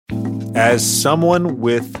As someone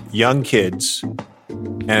with young kids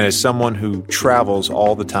and as someone who travels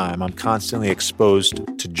all the time, I'm constantly exposed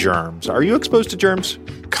to germs. Are you exposed to germs?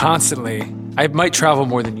 Constantly. I might travel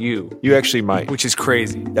more than you. You actually might. Which is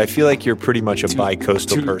crazy. I feel like you're pretty much a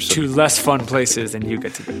bi-coastal person. To less fun places than you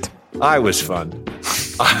get to go to. Iowa is fun.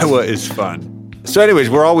 Iowa is fun. So anyways,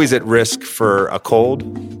 we're always at risk for a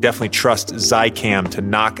cold. Definitely trust Zicam to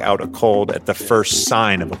knock out a cold at the first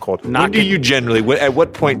sign of a cold. At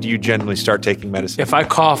what point do you generally start taking medicine? If I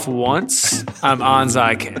cough once, I'm on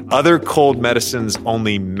Zicam. Other cold medicines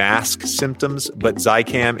only mask symptoms, but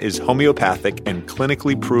Zicam is homeopathic and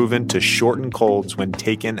clinically proven to shorten colds when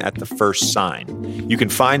taken at the first sign. You can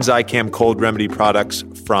find Zicam cold remedy products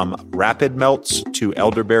from Rapid Melts to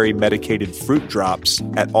elderberry medicated fruit drops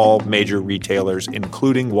at all major retailers,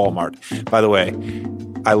 including Walmart. By the way,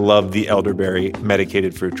 I love the elderberry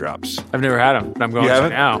medicated fruit drops. I've never had them, but I'm going to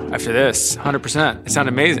now after this. 100%. They sound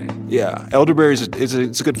amazing. Yeah, elderberry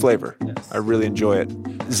it's a good flavor. Yes. I really enjoy it.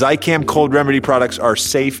 Zicam cold remedy products are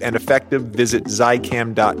safe and effective. Visit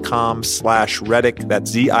Zicam.com/Redick.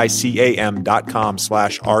 That's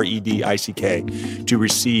Zicam.com/Redick to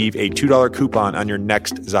receive a $2 coupon on your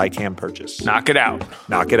next Zicam purchase. Knock it out.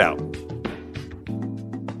 Knock it out.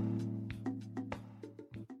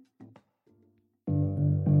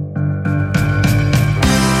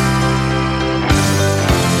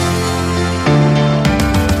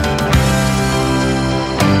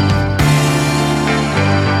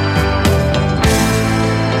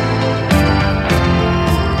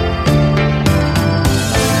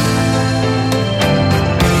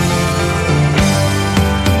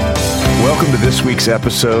 Welcome to this week's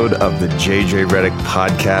episode of the JJ Redick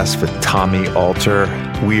podcast with Tommy Alter.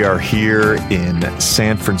 We are here in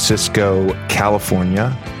San Francisco,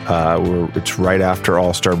 California. It's right after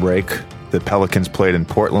All-Star break. The Pelicans played in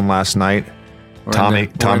Portland last night. We're in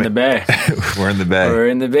the Bay. We're in the Bay. We're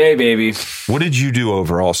in the Bay, baby. What did you do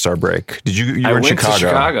over All-Star break? You were in Chicago? I went to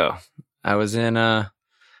Chicago. I was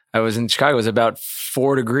in Chicago. It was about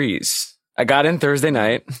 4 degrees. I got in Thursday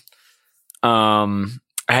night.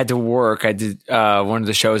 I had to work. I did one of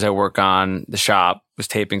the shows I work on, The Shop, was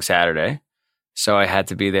taping Saturday. So I had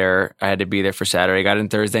to be there. I had to be there for Saturday. I got in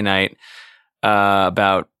Thursday night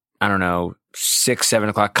about, 6, 7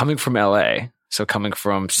 o'clock, coming from LA. So coming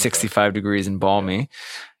from 65 degrees and balmy,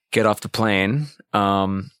 get off the plane.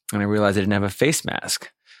 And I realized I didn't have a face mask.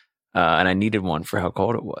 And I needed one for how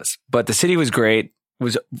cold it was. But the city was great.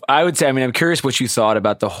 I would say, I'm curious what you thought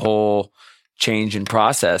about the whole change in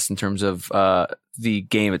process in terms of the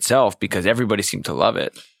game itself, because everybody seemed to love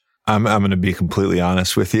it. I'm going to be completely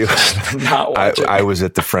honest with you. I was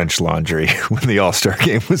at the French Laundry when the All-Star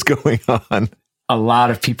game was going on. A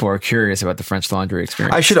lot of people are curious about the French Laundry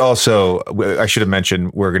experience. I should have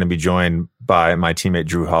mentioned we're going to be joined by my teammate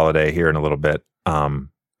Jrue Holiday here in a little bit.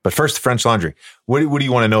 But first, the French Laundry. What do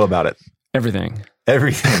you want to know about it? Everything.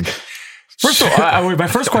 First of all, my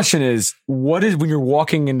first question is, when you're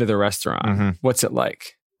walking into the restaurant, what's it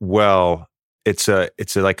like? Well, it's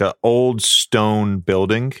like an old stone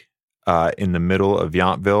building in the middle of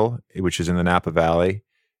Yountville, which is in the Napa Valley.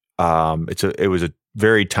 It was a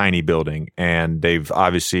very tiny building, and they've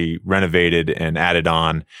obviously renovated and added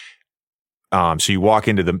on. So you walk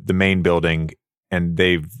into the main building, and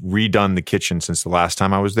they've redone the kitchen since the last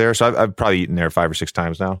time I was there. So I've probably eaten there 5 or 6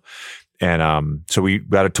 times now. And so we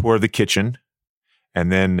got a tour of the kitchen,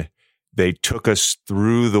 and then they took us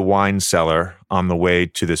through the wine cellar on the way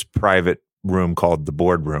to this private room called the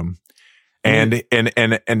boardroom. And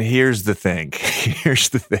here's the thing.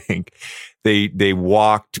 They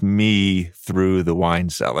walked me through the wine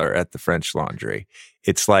cellar at the French Laundry.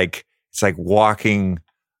 It's like walking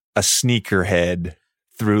a sneakerhead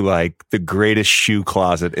through like the greatest shoe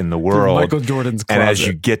closet in the world. Michael Jordan's closet. And as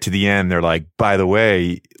you get to the end, they're like, by the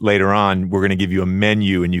way, later on, we're going to give you a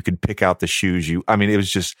menu and you can pick out the shoes it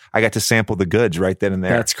was just, I got to sample the goods right then and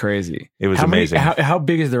there. That's crazy. It was amazing. How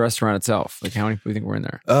big is the restaurant itself? Like, how many people do you think were in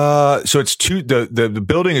there? So it's the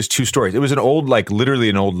building is 2 stories. It was literally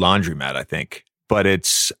an old laundromat, I think. But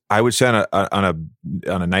I would say on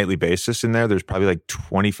a nightly basis in there, there's probably like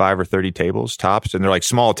 25 or 30 tables tops, and they're like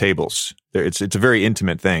small tables. It's a very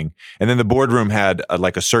intimate thing. And then the boardroom had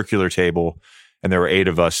like a circular table, and there were 8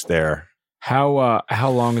 of us there. How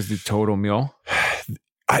long is the total meal?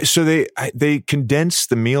 So they condensed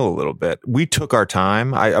the meal a little bit. We took our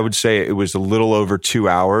time. I would say it was a little over 2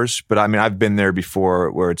 hours, but I've been there before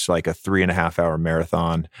where it's like a 3.5 hour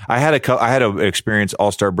marathon. I had an experience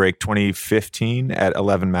All-Star break 2015 at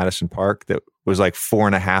 11 Madison Park that was like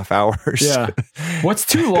 4.5 hours. Yeah. What's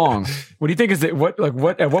too long? What do you think is it?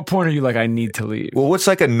 At what point are you like, I need to leave? Well, what's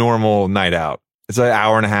like a normal night out? It's like an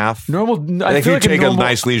hour and a half. Normal. I feel like take a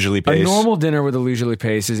nice leisurely pace. A normal dinner with a leisurely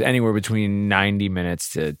pace is anywhere between 90 minutes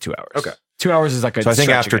to 2 hours. Okay. 2 hours is like a. So I think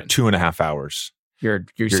after again. 2.5 hours, you're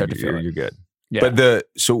starting to feel it. You're good. Yeah. But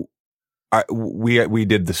we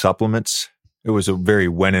did the supplements. It was a very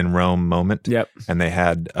when in Rome moment. Yep. And they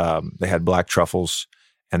had black truffles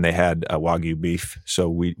and they had Wagyu beef. So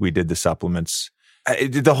we did the supplements.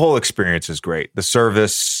 The whole experience is great. The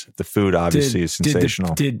service, the food obviously is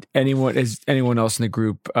sensational. Is anyone else in the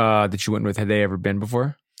group that you went with, had they ever been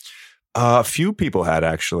before? A few people had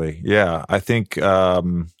actually. Yeah. I think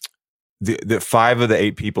the 5 of the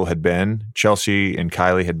 8 people had been. Chelsea and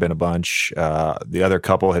Kylie had been a bunch. The other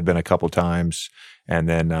couple had been a couple times. And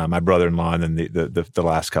then my brother-in-law and then the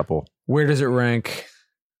last couple. Where does it rank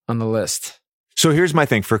on the list? So here's my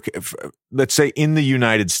thing for let's say in the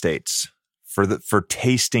United States for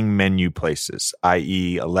tasting menu places,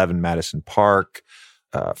 i.e. 11 Madison Park,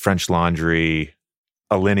 French Laundry,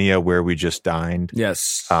 Alinea, where we just dined.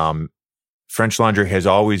 Yes. French Laundry has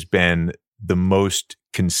always been the most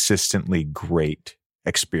consistently great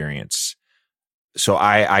experience. So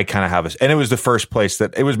I kind of have and it was the first place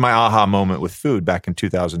it was my aha moment with food back in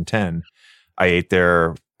 2010. I ate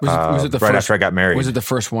there was it right after I got married. Was it the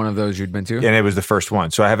first one of those you'd been to? And it was the first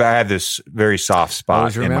one. So I had this very soft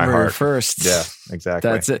spot in my heart. First. Yeah,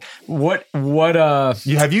 exactly. That's it. What have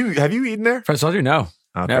you eaten there? French Laundry? No.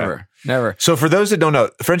 Okay. Never. So for those that don't know,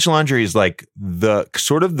 French Laundry is like the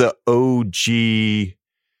sort of the OG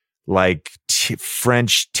like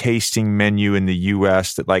French tasting menu in the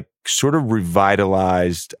US that like sort of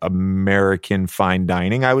revitalized American fine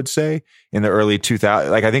dining, I would say, in the early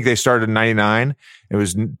 2000s. Like I think they started in 99. It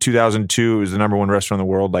was 2002. It was the number 1 restaurant in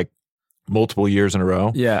the world, like multiple years in a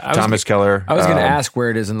row. Yeah. Thomas Keller. I was going to ask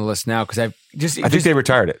where it is on the list now because I think they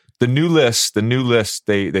retired it. The new list,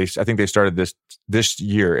 they I think they started this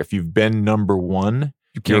year. If you've been number 1,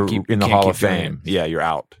 you're in the Hall of Fame. Yeah, you're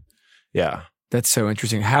out. Yeah. That's so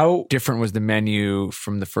interesting. How different was the menu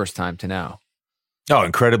from the first time to now? Oh,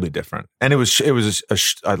 incredibly different. And it was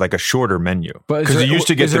like a shorter menu. Because you used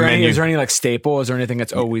to get the menu. Is there any like staple? Is there anything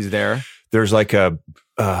that's always there? There's like a...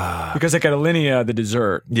 because like at Alinea, the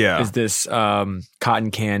dessert is this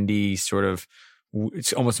cotton candy sort of...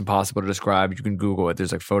 It's almost impossible to describe. You can Google it.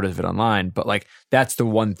 There's like photos of it online. But like that's the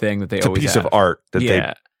one thing that they always have. It's a piece of art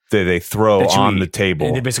that they throw on the table,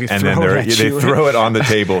 and they basically throw it on the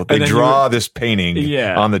table. They draw this painting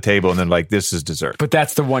on the table, and then like this is dessert. But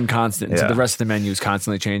that's the one constant. So the rest of the menu is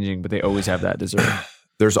constantly changing, but they always have that dessert.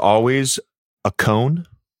 There's always a cone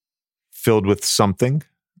filled with something,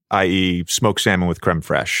 i.e., smoked salmon with creme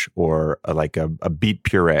fraiche, or like a beet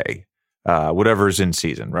puree, whatever's in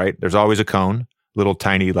season. Right? There's always a cone, little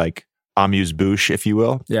tiny like amuse-bouche, if you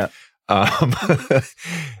will. Yeah.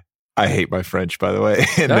 I hate my French, by the way.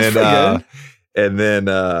 And then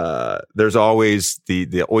there's always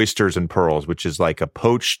the oysters and pearls, which is like a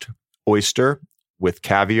poached oyster with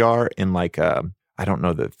caviar in like I don't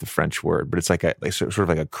know the French word, but it's like sort of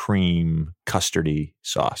like a cream custardy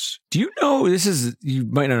sauce. Do you know you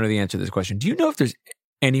might not know the answer to this question. Do you know if there's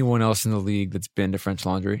anyone else in the league that's been to French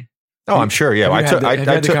Laundry? Oh, I'm sure. Yeah, I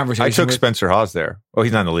took with Spencer Hawes there. Well,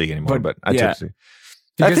 he's not in the league anymore, but I took.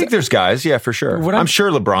 Because I think there's guys, yeah, for sure. I'm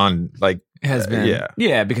sure LeBron has been,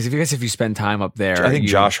 yeah. Because if you spend time up there, I think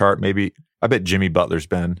Josh Hart, maybe. I bet Jimmy Butler's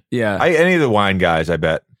been. Yeah, any of the wine guys, I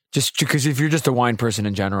bet. Just because if you're just a wine person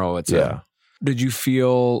in general, it's did you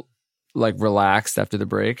feel like relaxed after the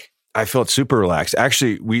break? I felt super relaxed.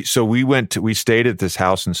 Actually, we stayed at this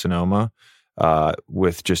house in Sonoma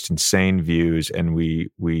with just insane views, and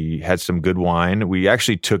we had some good wine. We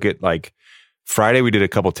actually took it like. Friday, we did a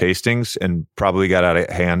couple tastings and probably got out of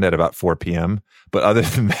hand at about 4 p.m. But other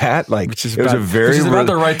than that, like it was about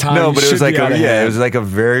the right time. No, but it was like it was like a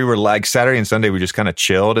very relaxed Saturday and Sunday. We just kind of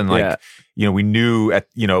chilled and we knew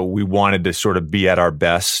we wanted to sort of be at our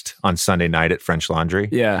best on Sunday night at French Laundry.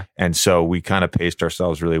 Yeah, and so we kind of paced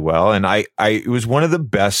ourselves really well. And it was one of the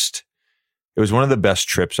best. It was one of the best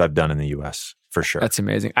trips I've done in the U.S. for sure. That's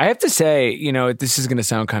amazing. I have to say, this is going to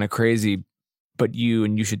sound kind of crazy. But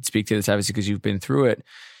you should speak to this obviously because you've been through it.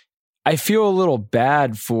 I feel a little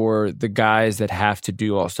bad for the guys that have to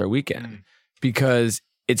do All-Star Weekend because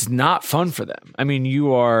it's not fun for them. I mean,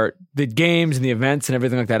 you are the games and the events and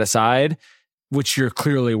everything like that aside, which you're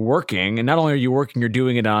clearly working. And not only are you working, you're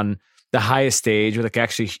doing it on the highest stage with like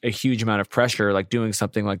actually a huge amount of pressure, like doing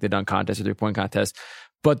something like the dunk contest or 3-point contest.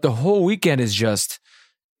 But the whole weekend is just,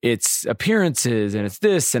 it's appearances and it's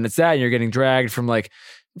this and it's that. And you're getting dragged from like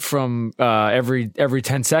every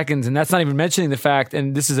 10 seconds. And that's not even mentioning the fact,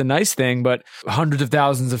 and this is a nice thing, but hundreds of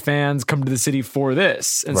thousands of fans come to the city for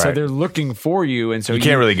this. And so they're looking for you. And so you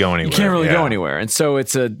can't really go anywhere. You can't really go anywhere. And so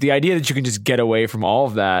it's the idea that you can just get away from all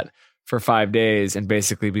of that for 5 days and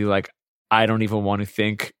basically be like, I don't even want to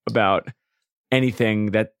think about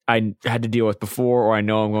anything that I had to deal with before, or I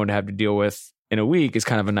know I'm going to have to deal with in a week, is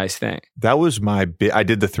kind of a nice thing. That was I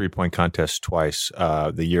did the 3-point contest twice.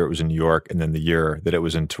 The year it was in New York, and then the year that it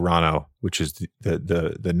was in Toronto, which is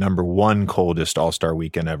the number one coldest All-Star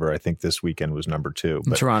weekend ever. I think this weekend was number 2.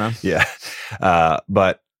 In Toronto. Yeah.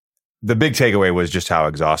 But the big takeaway was just how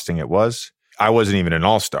exhausting it was. I wasn't even an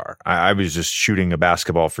All-Star. I was just shooting a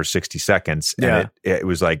basketball for 60 seconds. And it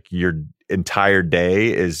was like your entire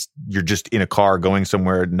day you're just in a car going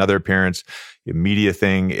somewhere, another appearance, a media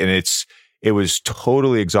thing. And it was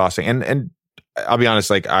totally exhausting. And I'll be honest,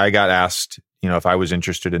 like I got asked, if I was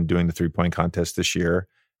interested in doing the 3-point contest this year.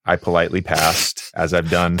 I politely passed, as I've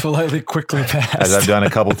done. Quickly passed. As I've done a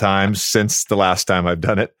couple times since the last time I've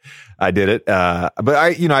done it. I did it. But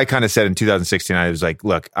I kind of said in 2016, I was like,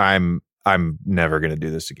 look, I'm never going to do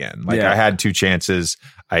this again. I had 2 chances.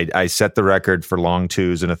 I set the record for long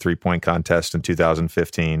twos in a 3-point contest in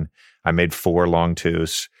 2015. I made 4 long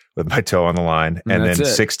twos with my toe on the line. And then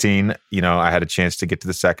 16, I had a chance to get to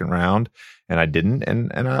the second round and I didn't.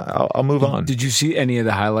 And I'll move on. Did you see any of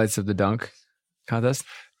the highlights of the dunk contest?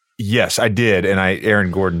 Yes, I did. And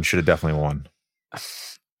Aaron Gordon should have definitely won.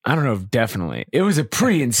 I don't know if definitely. It was a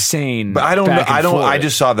pretty insane. But I don't know. I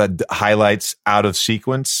just saw the highlights out of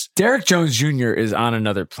sequence. Derrick Jones Jr. is on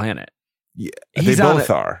another planet. Yeah, they both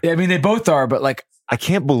are. I mean, they both are, but like, I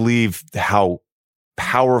can't believe how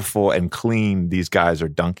powerful and clean these guys are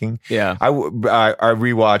dunking. Yeah. I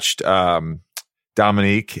rewatched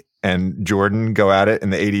Dominique and Jordan go at it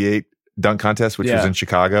in the 88 dunk contest, which was in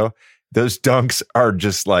Chicago. Those dunks are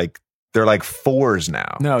just like, they're like 4s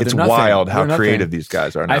now. No, it's wild how creative these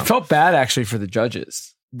guys are now. I felt bad actually for the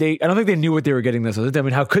judges. I don't think they knew what they were getting this. I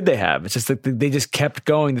mean, how could they have? It's just that they just kept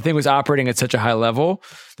going. The thing was operating at such a high level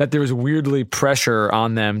that there was weirdly pressure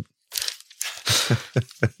on them.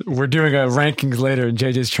 We're doing a rankings later, and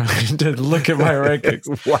JJ's trying to look at my rankings.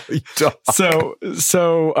 Why are you talking?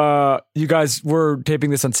 So you guys were taping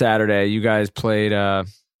this on Saturday. You guys played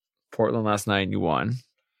Portland last night, and you won.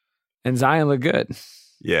 And Zion looked good.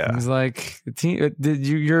 Yeah, he's like the team.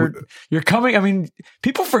 You're coming. I mean,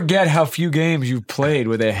 people forget how few games you've played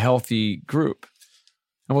with a healthy group,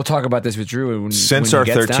 and we'll talk about this with Jrue. Since our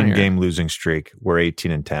 13-game losing streak, we're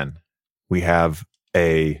 18-10. We have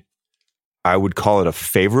I would call it a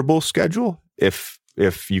favorable schedule, if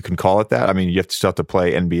you can call it that. I mean, you still have to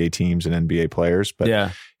play NBA teams and NBA players, but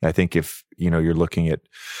I think if you're looking at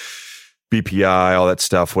BPI, all that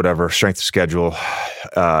stuff, whatever, strength of schedule,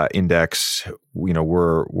 index,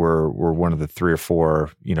 we're one of the 3 or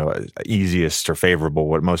 4, easiest or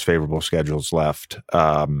most favorable schedules left.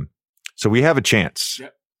 So we have a chance.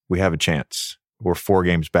 Yep. We have a chance. We're 4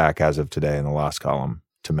 games back as of today in the last column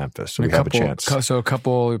to Memphis. So we have a chance. So a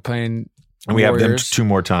couple, we're playing and we Warriors. Have them 2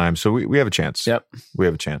 more times. So we have a chance. Yep. We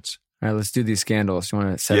have a chance. All right, let's do these scandals. You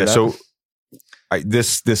want to set it up? So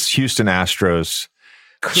this Houston Astros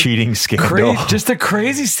cheating scandal. Just a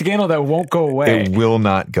crazy scandal that won't go away. It will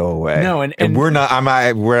not go away. No, and we're not.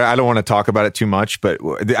 I don't want to talk about it too much, but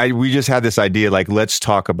we just had this idea. Like, let's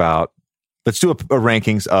do a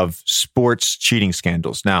rankings of sports cheating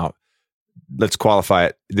scandals. Now, let's qualify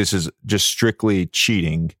it. This is just strictly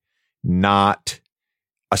cheating, not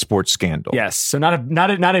a sports scandal. Yes, so not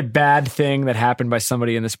a bad thing that happened by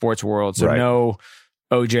somebody in the sports world. So no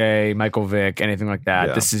OJ, Michael Vick, anything like that.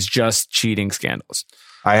 Yeah. This is just cheating scandals.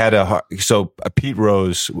 I had a Pete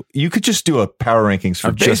Rose. You could just do a power rankings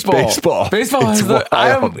for just baseball. Baseball is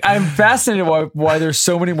I'm fascinated why there's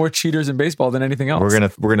so many more cheaters in baseball than anything else.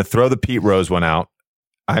 We're gonna throw the Pete Rose one out.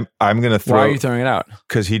 I'm gonna throw. Why are you throwing it out?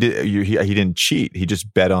 Because he didn't cheat. He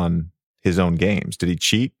just bet on his own games. Did he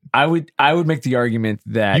cheat? I would make the argument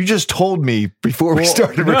that you just told me before we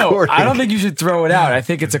started recording. I don't think you should throw it out. I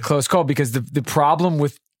think it's a close call because the problem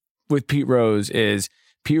with Pete Rose is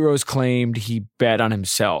Pete Rose claimed he bet on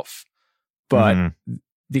himself. But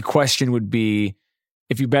the question would be,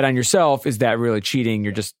 if you bet on yourself, is that really cheating?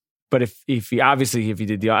 But if he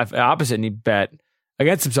did the opposite and he bet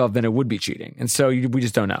against himself, then it would be cheating. And so we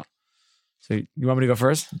just don't know. So you want me to go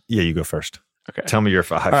first? Yeah, you go first. Okay. Tell me your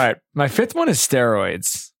 5. All right. My 5th one is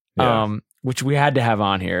steroids, which we had to have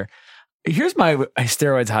on here. Here's my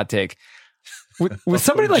steroids hot take. With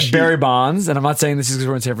somebody like Barry Bonds, and I'm not saying this is because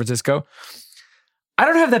we're in San Francisco, I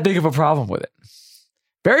don't have that big of a problem with it.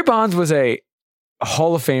 Barry Bonds was a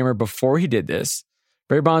Hall of Famer before he did this.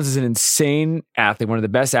 Barry Bonds is an insane athlete, one of the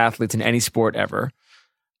best athletes in any sport ever.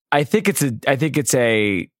 I think it's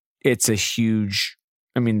a huge.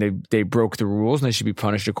 I mean, they broke the rules and they should be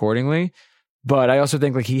punished accordingly. But I also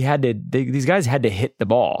think like these guys had to hit the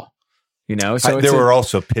ball, you know. So there were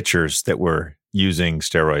also pitchers that were using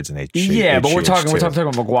steroids and HGH. Yeah, but we're talking about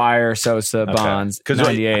McGuire, Sosa, Bonds,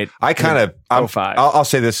 98. I kind of 05. I'll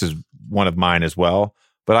say this is one of mine as well,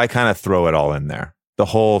 but I kind of throw it all in there. The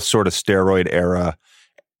whole sort of steroid era.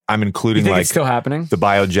 I'm including like it's still happening. The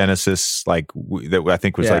biogenesis, like that I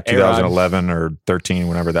think was like 2011 or 13,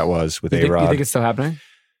 whenever that was with A-Rod. You think it's still happening?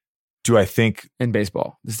 Do I think in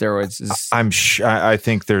baseball the steroids is? I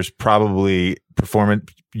think there's probably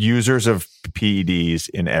performance users of PEDs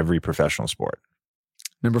in every professional sport.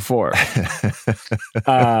 Number 4,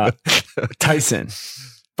 Tyson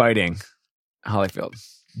biting Holyfield.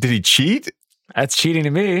 Did he cheat? That's cheating to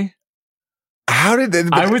me. How did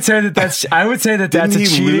that? I would say that that's a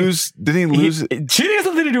cheating. Didn't he lose? Cheating has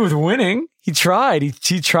nothing to do with winning. He tried.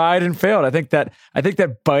 He tried and failed. I think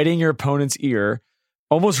that biting your opponent's ear,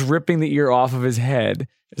 almost ripping the ear off of his head,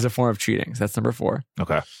 is a form of cheating. So that's number 4.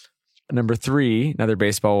 Okay. Number 3, another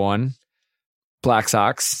baseball one, Black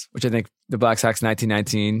Sox, which I think the Black Sox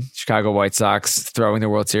 1919, Chicago White Sox throwing the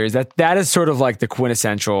World Series. That is sort of like the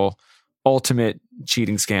quintessential ultimate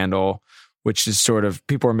cheating scandal, which is sort of,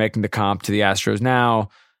 people are making the comp to the Astros now.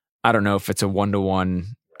 I don't know if it's a 1-to-1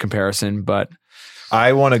 comparison, but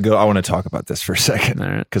I want to talk about this for a second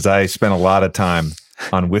because I spent a lot of time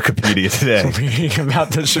on Wikipedia today reading about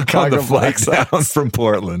the Chicago Black Sox from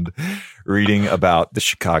Portland, reading about the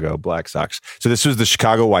Chicago Black Sox. So this was the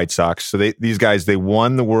Chicago White Sox. So these guys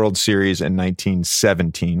won the World Series in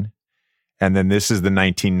 1917. And then this is the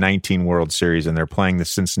 1919 World Series, and they're playing the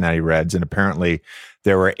Cincinnati Reds. And apparently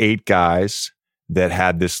there were 8 guys that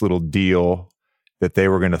had this little deal that they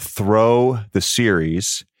were going to throw the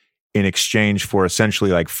series in exchange for essentially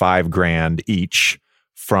like $5,000 each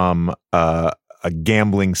from a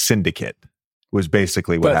gambling syndicate, was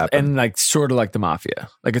basically what happened. And like sort of like the mafia.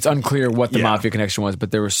 Like it's unclear what the mafia connection was, but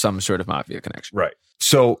there was some sort of mafia connection. Right.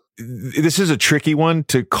 So this is a tricky one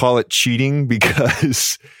to call it cheating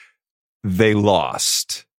because they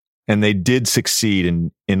lost, and they did succeed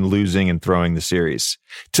in losing and throwing the series.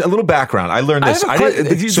 A little background. I learned this.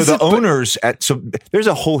 So there's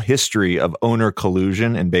a whole history of owner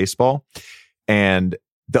collusion in baseball, and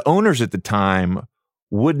the owners at the time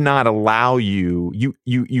would not allow you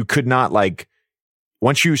could not, like,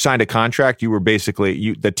 once you signed a contract, you were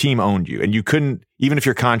basically, the team owned you, and you couldn't, even if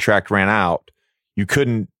your contract ran out, you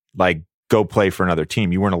couldn't like go play for another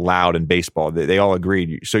team. You weren't allowed in baseball. They all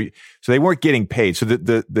agreed. So they weren't getting paid. So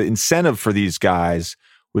the incentive for these guys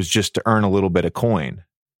was just to earn a little bit of coin.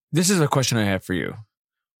 This is a question I have for you.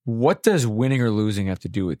 What does winning or losing have to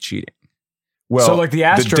do with cheating? Well, so like the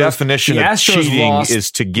definition of cheating lost, is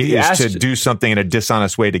to do something in a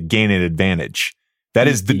dishonest way to gain an advantage. That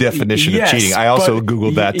is the definition of cheating. I also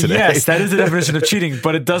Googled that today. Yes, that is the definition of cheating,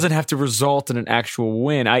 but it doesn't have to result in an actual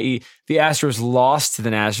win, i.e. the Astros lost to the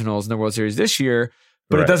Nationals in the World Series this year,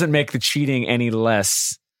 but it doesn't make the cheating any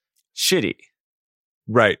less shitty.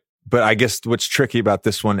 Right. But I guess what's tricky about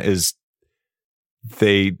this one is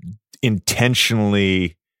they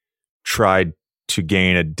intentionally tried to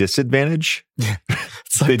gain a disadvantage.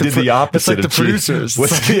 They did the opposite. It's like the producers.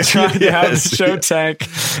 They tried to have the show tank,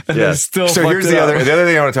 and they still. So here's the other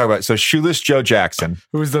thing I want to talk about. So Shoeless Joe Jackson,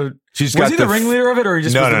 was he the ringleader of it, or he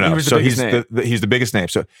just no? He was the biggest name? He's the biggest name.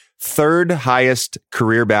 So 3rd highest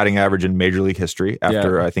career batting average in Major League history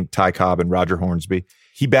after I think Ty Cobb and Roger Hornsby.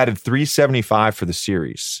 He batted .375 for the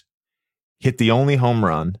series. Hit the only home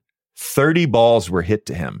run. 30 balls were hit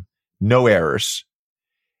to him. No errors.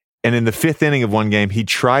 And in the 5th inning of one game, he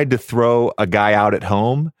tried to throw a guy out at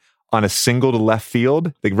home on a single to left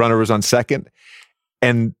field. The runner was on second,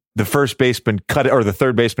 and the third baseman cut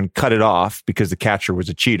it off because the catcher was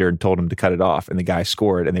a cheater and told him to cut it off. And the guy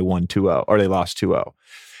scored, and they won 2-0, or they lost 2-0.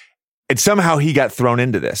 And somehow he got thrown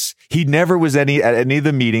into this. He never was at any of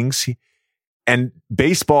the meetings, and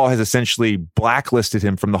baseball has essentially blacklisted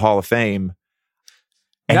him from the Hall of Fame.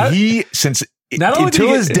 And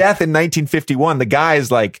until his death in 1951, the guy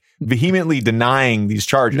is like vehemently denying these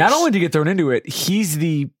charges. Not only did he get thrown into it,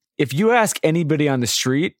 if you ask anybody on the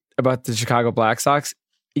street about the Chicago Black Sox,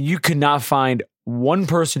 you could not find one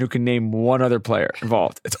person who can name one other player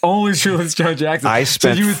involved. It's only Shoeless Joe Jackson. I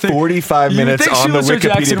spent 45 minutes on the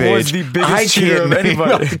Wikipedia page. Was the biggest cheater of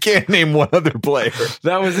anybody. I can't name one other player.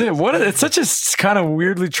 That was it. It's such a kind of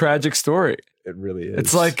weirdly tragic story. It really is.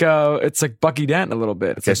 It's like Bucky Dent a little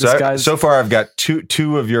bit. It's okay, like so far I've got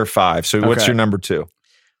two of your 5. So what's your number 2?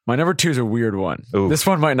 My number 2 is a weird one. Ooh. This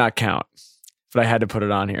one might not count. but I had to put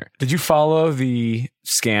it on here. Did you follow the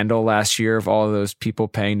scandal last year of all of those people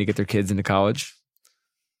paying to get their kids into college?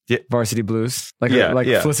 Yeah. Varsity Blues, like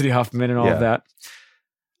Felicity Huffman and all of that.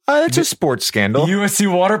 That's a sports scandal.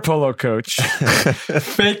 USC water polo coach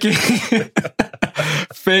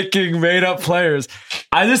faking made up players.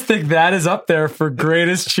 I just think that is up there for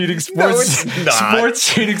greatest cheating sports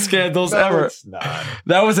cheating scandals ever. It's not.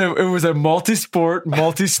 It was a multi-sport,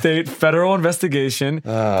 multi-state federal investigation.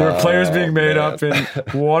 There were players being made up in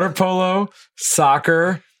water polo,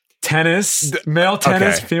 soccer, tennis, male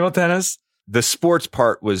tennis, female tennis. The sports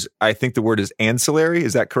part was, I think the word is ancillary.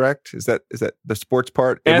 Is that correct? Is that the sports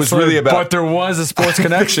part? It was really about, but there was a sports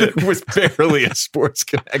connection. It was barely a sports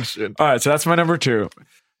connection. All right, so that's my number 2.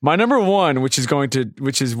 My number 1, which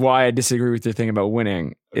is why I disagree with your thing about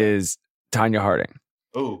winning, is Tanya Harding.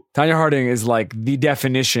 Oh, Tanya Harding is like the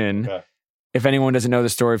definition. Okay. If anyone doesn't know the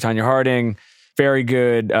story of Tanya Harding, very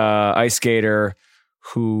good ice skater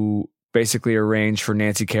who basically arranged for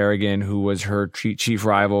Nancy Kerrigan, who was her chief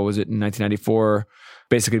rival, was it in 1994,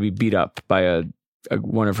 basically to be beat up by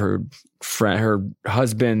one of her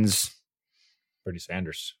husband's. Bernie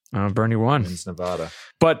Sanders. Bernie won. In Nevada.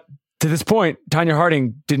 But to this point, Tanya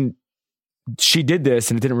Harding did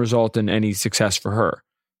this and it didn't result in any success for her.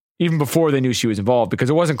 Even before they knew she was involved, because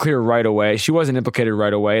it wasn't clear right away. She wasn't implicated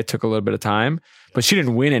right away. It took a little bit of time, but she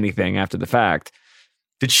didn't win anything after the fact.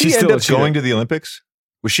 Did she end up going to the Olympics?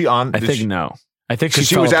 Was she on? I think no. I think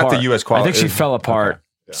she was apart. at the U.S. qualifier. I think she fell apart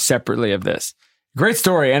separately of this. Great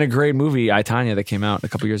story and a great movie, I, Tanya, that came out a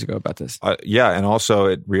couple years ago about this. And also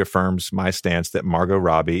it reaffirms my stance that Margot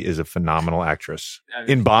Robbie is a phenomenal actress.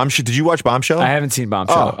 In Bombshell, did you watch Bombshell? I haven't seen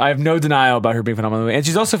Bombshell. I have no denial about her being phenomenal, and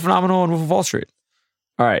she's also phenomenal in Wolf of Wall Street.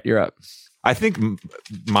 All right, you're up. I think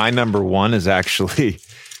my number 1 is actually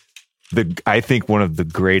one of the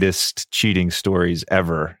greatest cheating stories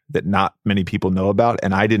ever that not many people know about,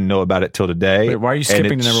 and I didn't know about it till today. Wait, why are you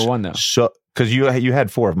skipping to number 1 though? So because you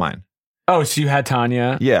had 4 of mine. Oh, so you had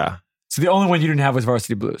Tanya. Yeah. So the only one you didn't have was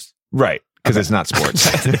Varsity Blues. Right. Because it's not sports.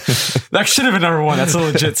 That should have been number 1. That's a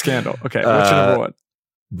legit scandal. Okay. What's your number 1?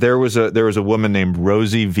 There was a woman named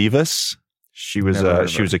Rosie Vivas. She was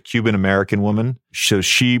a Cuban American woman. So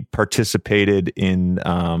she participated in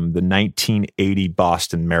the 1980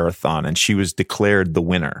 Boston Marathon, and she was declared the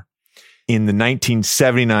winner. In the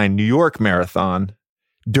 1979 New York Marathon,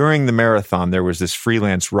 during the marathon, there was this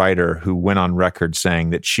freelance writer who went on record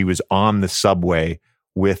saying that she was on the subway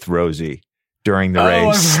with Rosie during the race. Oh,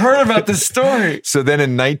 I've heard about this story. So then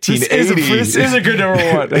in 1980... This is a good number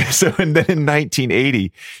 1. And then in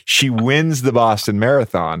 1980, she wins the Boston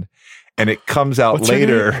Marathon. And it comes out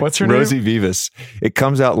later... What's her Rosie name? Vivas. It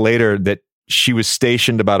comes out later that she was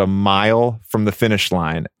stationed about a mile from the finish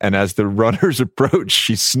line. And as the runners approached,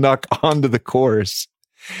 she snuck onto the course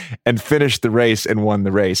and finished the race and won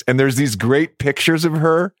the race. And there's these great pictures of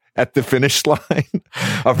her at the finish line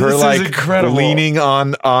of her leaning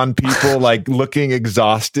on people, like looking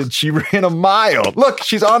exhausted. She ran a mile. Look,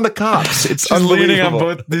 she's on the cops. She's leaning on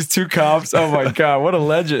both these 2 cops. Oh my God, what a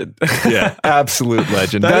legend. Yeah, absolute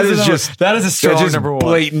legend. that is a strong number 1.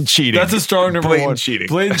 Blatant cheating. That's a strong number 1. Blatant cheating.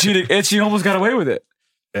 Blatant cheating. And she almost got away with it.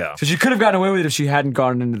 Yeah. So she could have gotten away with it if she hadn't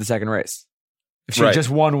gone into the second race. If she had just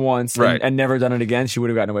won once and never done it again, she would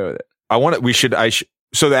have gotten away with it.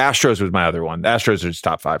 So the Astros was my other one. The Astros are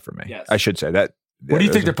top 5 for me. Yes. I should say that. What do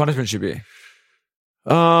you think their punishment should be?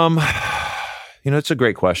 It's a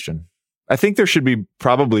great question. I think there should be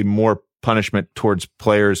probably more punishment towards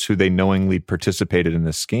players who they knowingly participated in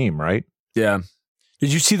this scheme, right? Yeah.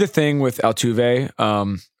 Did you see the thing with Altuve?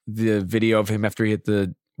 The video of him after he hit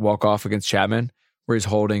the walk-off against Chapman, where he's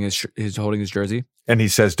holding his jersey. And he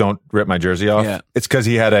says, "Don't rip my jersey off." Yeah. It's because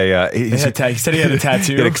he had a. He said he had a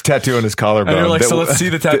tattoo. He had a tattoo on his collarbone. And they're like, "So let's see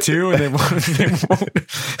the tattoo," and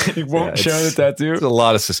he won't show the tattoo. There's a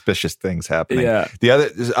lot of suspicious things happening. Yeah.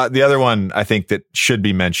 The other one I think that should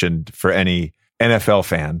be mentioned for any NFL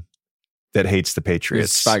fan that hates the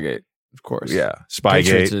Patriots. It's Spygate, of course. Yeah,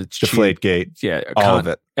 Spygate, Deflategate, all of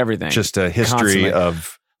it, everything. Just a history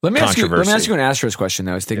of controversy. Let me ask you an Astros question.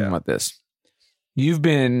 Though I was thinking about this. You've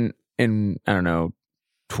been in, I don't know,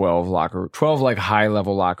 12 like high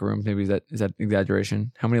level locker rooms. Maybe is that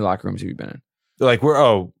exaggeration? How many locker rooms have you been in? Like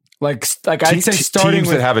I'd say starting teams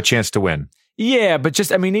with, that have a chance to win. Yeah, but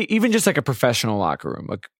even just like a professional locker room.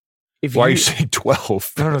 Like why are you saying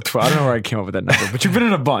 12? I don't know 12. I don't know where I came up with that number. But you've been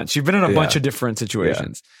in a bunch. You've been in a bunch of different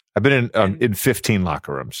situations. Yeah. I've been in 15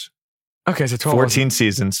 locker rooms. Okay, so 12. 14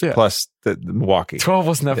 seasons plus the Milwaukee. 12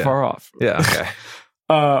 wasn't that far off. Yeah.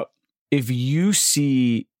 Okay. If you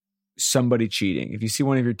see somebody cheating, if you see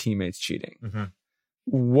one of your teammates cheating,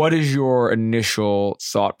 what is your initial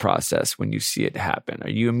thought process when you see it happen? Are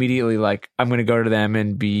you immediately like, I'm going to go to them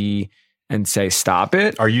and say, stop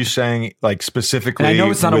it? Are you saying like specifically? And I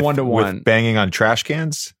know it's not a one-to-one. With banging on trash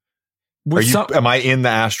cans? Am I in the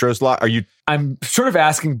Astros lot? I'm sort of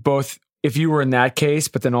asking both if you were in that case,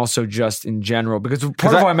 but then also just in general, because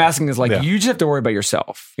part of what I'm asking is like, you just have to worry about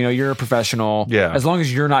yourself. You're a professional. Yeah. As long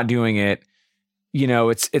as you're not doing it,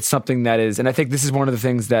 it's something that is, and I think this is one of the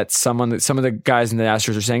things that some of the guys in the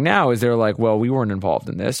Astros are saying now is they're like, well, we weren't involved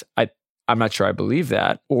in this. I'm not sure I believe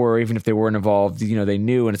that. Or even if they weren't involved, they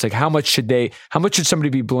knew. And it's like, how much should somebody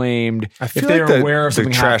be blamed if they like were aware of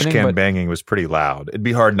something happening? The trash can but banging was pretty loud. It'd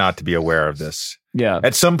be hard not to be aware of this. Yeah.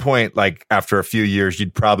 At some point, like after a few years,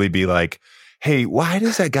 you'd probably be like, hey, why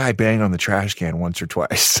does that guy bang on the trash can once or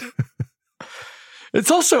twice?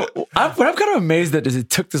 It's also, I'm kind of amazed that it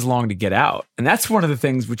took this long to get out. And that's one of the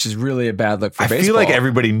things which is really a bad look for baseball. I feel like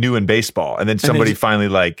everybody knew in baseball. And then somebody finally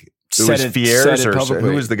like, it was Fierce or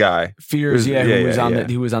who was the guy? Fierce,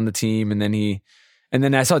 who was on the team. And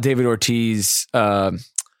then I saw David Ortiz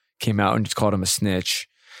came out and just called him a snitch.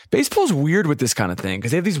 Baseball's weird with this kind of thing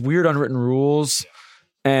because they have these weird unwritten rules.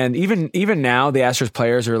 And even now, the Astros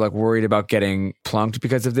players are like worried about getting plunked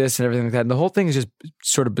because of this and everything like that. And the whole thing is just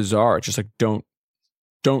sort of bizarre. It's just like, don't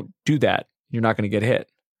do that. You're not going to get hit.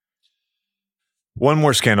 One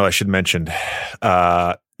more scandal I should mention.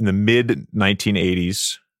 In the mid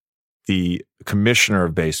 1980s, the commissioner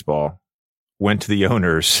of baseball went to the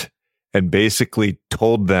owners and basically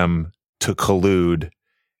told them to collude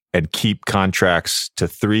and keep contracts to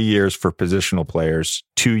 3 years for positional players,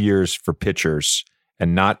 2 years for pitchers,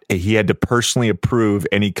 and he had to personally approve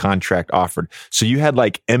any contract offered. So you had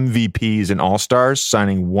like MVPs and all-stars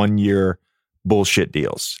signing 1 year bullshit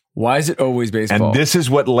deals. Why is it always baseball? And this is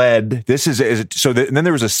what led, and then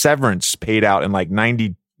there was a severance paid out in like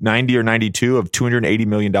 90 or 92 of $280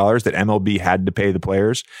 million that MLB had to pay the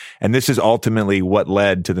players. And this is ultimately what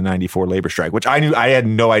led to the 94 labor strike, which I had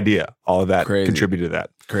no idea all of that contributed to that.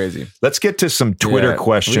 Crazy. Let's get to some Twitter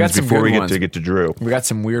questions before we get to Jrue. We got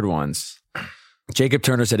some weird ones. Jacob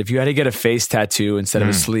Turner said, if you had to get a face tattoo instead of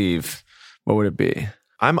a sleeve, what would it be?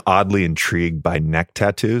 I'm oddly intrigued by neck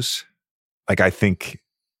tattoos. Like, I think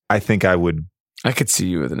I would. I could see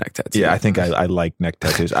you with a neck tattoo. Yeah, I think I like neck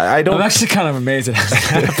tattoos. I don't. I'm actually kind of amazed it hasn't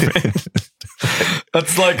happened.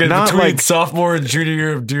 That's like between sophomore and junior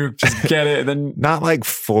year of Duke. Just get it. And then not like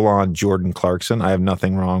full on Jordan Clarkson. I have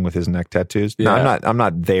nothing wrong with his neck tattoos. Yeah. No, I'm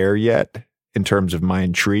not there yet in terms of my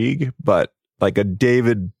intrigue, but like a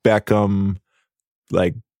David Beckham,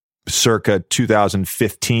 like circa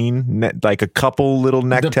 2015, like a couple little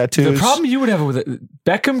neck tattoos. The problem you would have with it,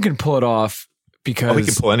 Beckham can pull it off because he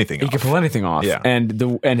can pull anything off. He can pull anything off. Yeah.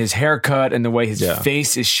 And his haircut and the way his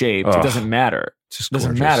face is shaped, it doesn't matter. It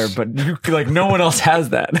doesn't matter, but no one else has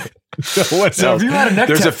that. So if you had a neck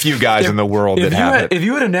there's a few guys in the world that have it. If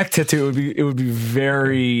you had a neck tattoo, you would be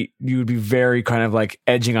very kind of like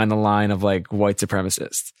edging on the line of like white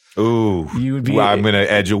supremacist. Ooh, you would be. Well, I'm going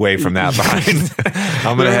to edge away from that line.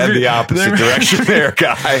 I'm going to head the opposite direction there,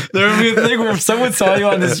 guy. There would be a thing where if someone saw you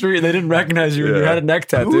on the street and they didn't recognize you and you had a neck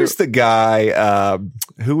tattoo. Who was the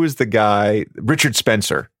guy? Richard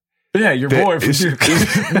Spencer. Yeah, your boy from Duke.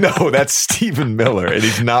 No, that's Stephen Miller, and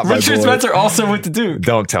he's not my boy. Richard Spencer also went to Duke.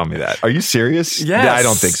 Don't tell me that. Are you serious? Yes. Yeah, I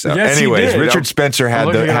don't think so. Yes, anyways, Richard Spencer had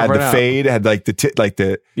the fade, had like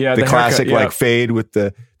the classic like fade with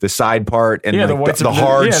the side part and the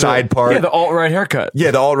hard side part. Yeah, the alt-right haircut.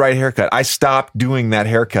 Yeah, the alt-right haircut. I stopped doing that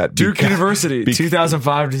haircut. Duke University,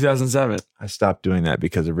 2005, 2007. I stopped doing that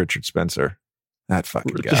because of Richard Spencer. That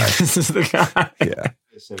fucking guy. This is the guy. Yeah.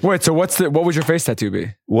 Wait, so what would your face tattoo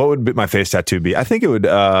be? What would my face tattoo be? I think it would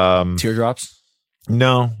teardrops.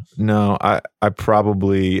 No. I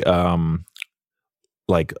probably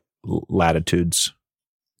like latitudes.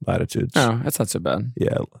 Oh, that's not so bad.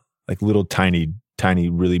 Yeah, like little tiny,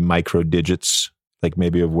 really micro digits, like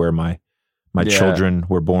maybe of where my children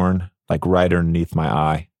were born, like right underneath my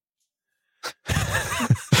eye.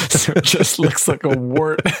 So it just looks like a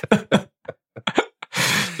wart.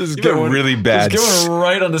 Just going really bad. Just going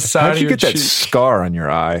right on the side of your cheek. How'd you get that scar on your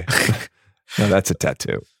eye? No, that's a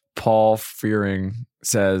tattoo. Paul Fearing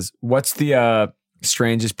says, what's the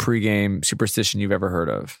strangest pregame superstition you've ever heard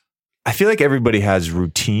of? I feel like everybody has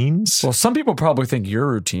routines. Well, some people probably think your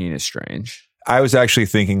routine is strange. I was actually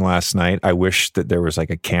thinking last night, I wish that there was like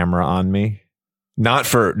a camera on me. Not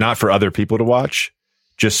for other people to watch,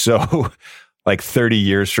 just so like 30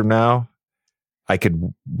 years from now, I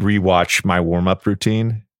could rewatch my warm-up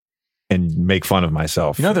routine and make fun of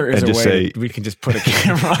myself. There is and a way we can just put a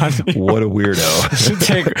camera on. What a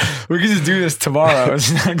weirdo. We can just do this tomorrow.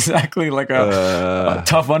 It's not exactly like a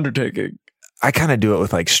tough undertaking. I kind of do it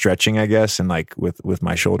with like stretching, I guess, and like with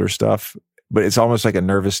my shoulder stuff, but it's almost like a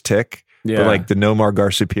nervous tick. Yeah. But like the Nomar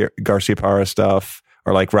Garciaparra stuff,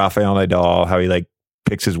 or like Rafael Nadal, how he like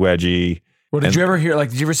picks his wedgie. Well, did you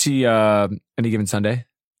ever see Any Given Sunday?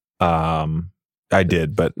 I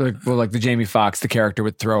did, but like the Jamie Foxx, the character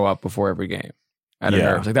would throw up before every game out of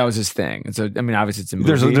nerves. Like that was his thing. And so, I mean, obviously it's a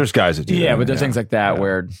movie. There's guys that do that. Yeah, but there's things like that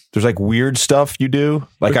where there's like weird stuff you do.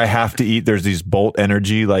 Like I have to eat, there's these Bolt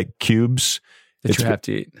Energy like cubes. That you have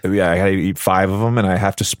to eat. Yeah, I got to eat 5 of them and I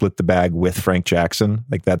have to split the bag with Frank Jackson.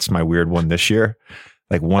 Like that's my weird one this year.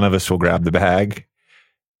 Like one of us will grab the bag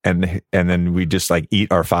and then we just like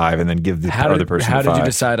eat our 5 and then give the other person 5. How did you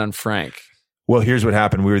decide on Frank? Well, here's what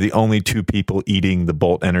happened. We were the only 2 people eating the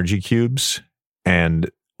Bolt Energy cubes, and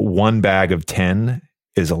 1 bag of 10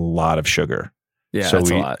 is a lot of sugar. Yeah,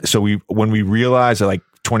 that's a lot. So when we realized that like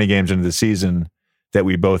 20 games into the season that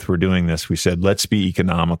we both were doing this, we said, let's be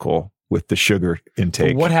economical with the sugar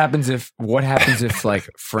intake. But what happens if like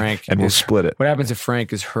Frank and we'll split it. What happens if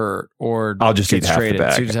Frank is hurt or I'll just eat half the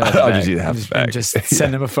bag. So I'll just eat half the bag. Just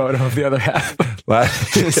send him a photo of the other half.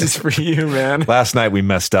 This is for you, man. Last night we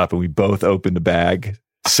messed up and we both opened the bag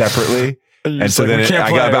separately. And so then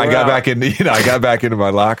I got back into my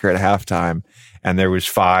locker at halftime and there was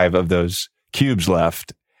 5 of those cubes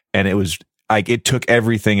left. And it was like, it took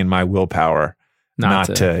everything in my willpower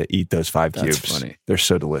not to eat those 5 cubes. Funny. They're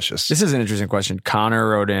so delicious. This is an interesting question. Connor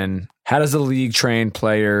wrote in, how does the league train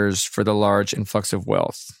players for the large influx of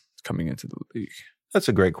wealth coming into the league? That's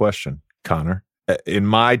a great question, Connor. In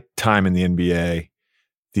my time in the NBA,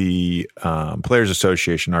 the Players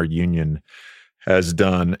Association, our union, has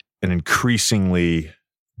done an increasingly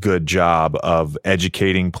good job of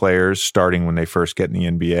educating players starting when they first get in the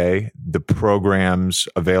NBA. The programs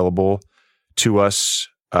available to us,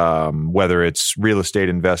 whether it's real estate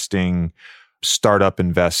investing, startup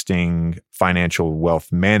investing, financial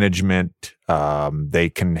wealth management, they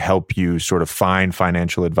can help you sort of find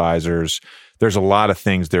financial advisors. There's a lot of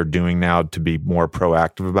things they're doing now to be more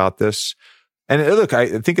proactive about this. And look,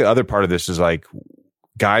 I think the other part of this is like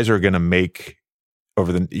guys are going to make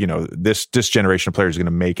over the, this generation of players is going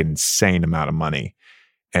to make an insane amount of money.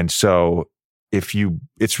 And so it's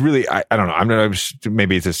really, I don't know.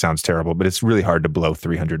 Maybe this sounds terrible, but it's really hard to blow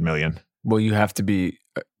 300 million. Well, you have to be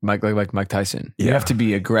like Mike Tyson. You have to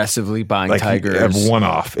be aggressively buying tigers. One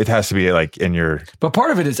off. It has to be like in your. But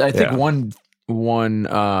part of it is, I think one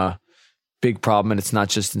big problem, and it's not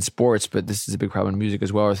just in sports, but this is a big problem in music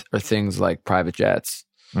as well, are things like private jets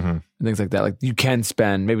and things like that. Like you can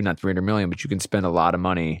spend maybe not 300 million, but you can spend a lot of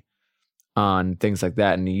money on things like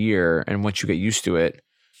that in a year, and once you get used to it.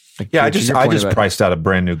 Like I just priced out a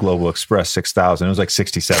brand new Global Express 6000. It was like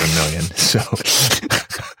 67 million. So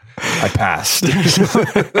I passed.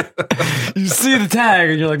 You see the tag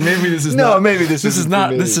and you're like, maybe this is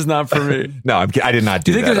not for me. No, I did not do that.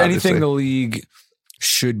 Do you think there's anything the league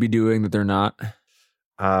should be doing that they're not?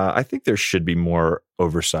 I think there should be more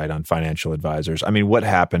oversight on financial advisors. I mean, what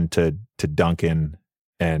happened to Duncan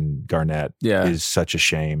and Garnett is such a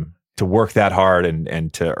shame. To work that hard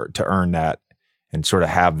and to earn that and sort of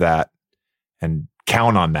have that and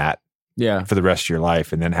count on that for the rest of your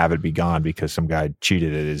life and then have it be gone because some guy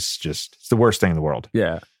cheated it is just, it's the worst thing in the world.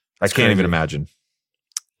 Yeah. I can't even imagine.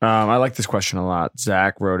 I like this question a lot.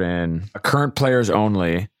 Zach wrote in, a current players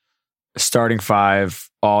only, starting 5,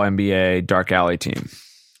 all NBA dark alley team.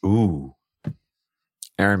 Ooh.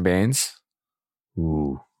 Aaron Baines.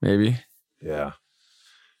 Ooh. Maybe. Yeah.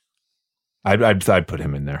 I'd put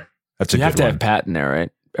him in there. That's a good one. You have to have Pat in there, right?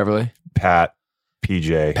 Beverly? Pat,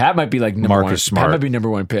 PJ. Pat might be like Marcus Smart. Pat might be number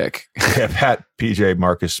 1 pick. Yeah, Pat, PJ,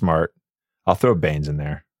 Marcus Smart. I'll throw Baines in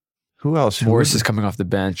there. Who else? Morris is coming off the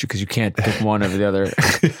bench because you can't pick one over the other.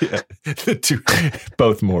 The two,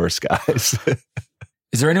 both Morris guys. Were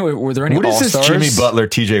there any what all-stars? Is this Jimmy Butler,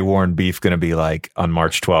 TJ Warren beef going to be like on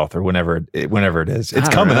March 12th or whenever it is? It's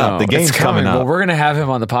coming up. The game's coming up. Well, we're going to have him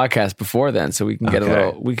on the podcast before then, so we can get a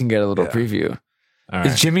little preview. Right.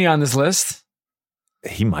 Is Jimmy on this list?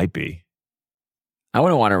 He might be. I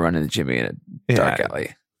wouldn't want to run into Jimmy in a dark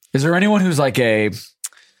alley. Is there anyone who's like a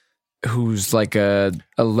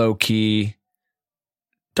low key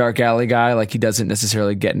dark alley guy? Like he doesn't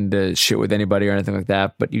necessarily get into shit with anybody or anything like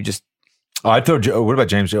that, but you just. Oh, what about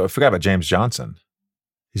James? I forgot about James Johnson.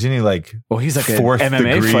 Isn't he like? Well, he's like fourth an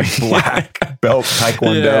MMA degree black belt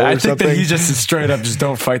taekwondo. Yeah, I think something? That he just straight up just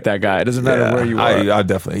don't fight that guy. It doesn't matter where you are. I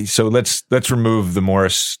definitely. So let's remove the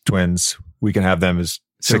Morris twins. We can have them as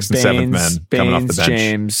 6th and 7th men coming off the bench.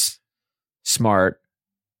 James. Smart,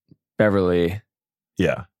 Beverly,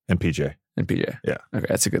 Yeah, and PJ. and PJ. Yeah. Okay,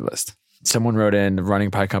 that's a good list. Someone wrote in, the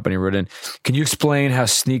Running Pie Company wrote in, can you explain how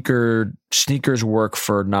sneakers work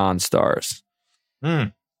for non-stars?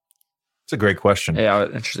 It's a great question. Yeah,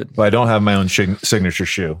 I'm interested. But I don't have my own signature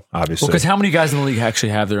shoe, obviously. Well, because how many guys in the league actually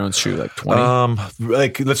have their own shoe? Like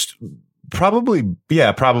 20? Let's probably.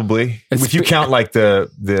 It's If you count like the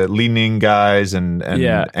leaning guys and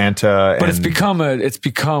Anta, but it's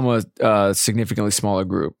become a significantly smaller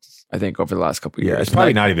group, I think, over the last couple of years. It's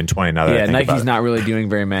probably not even 20 now that I think Nike's about it. not really doing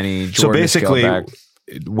very many. So Jordan basically, scaled back.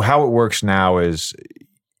 how it works now is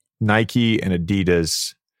Nike and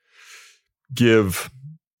Adidas give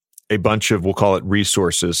a bunch of, we'll call it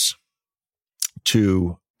resources,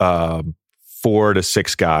 to 4 to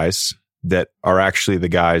 6 guys that are actually the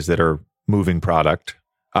guys that are moving product,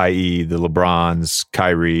 i.e. the LeBrons,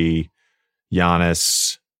 Kyrie,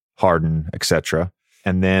 Giannis, Harden, etc.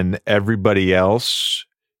 And then everybody else,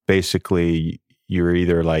 basically, you're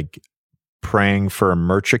either like praying for a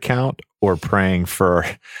merch account or praying for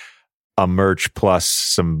a merch plus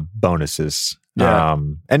some bonuses. Yeah.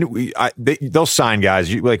 They'll sign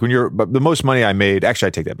guys. But the most money I made, actually,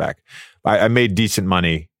 I take that back. I made decent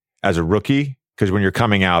money as a rookie, because when you're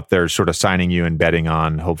coming out, they're sort of signing you and betting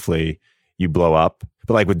on hopefully you blow up.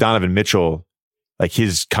 But like with Donovan Mitchell, like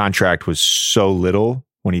his contract was so little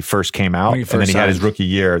when he first came out, and then he had his rookie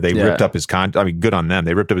year. They ripped up his contract. I mean, good on them.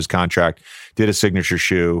 They ripped up his contract, did a signature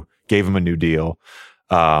shoe, gave him a new deal.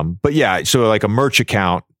 But yeah, so like a merch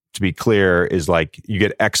account, to be clear, is like you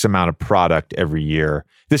get X amount of product every year.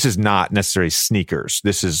 This is not necessarily sneakers.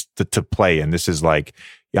 This is to play in. This is like,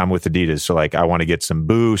 I'm with Adidas, so like I want to get some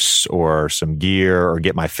boosts or some gear or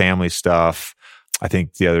get my family stuff. I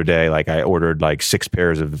think the other day, like I ordered like 6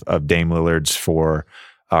 pairs of Dame Lillards for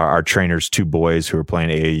our trainers' 2 boys who are playing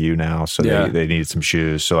AAU now, so they needed some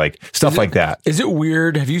shoes. So like stuff like that. Is it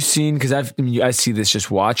weird? Have you seen? Because I see this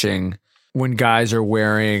just watching. When guys are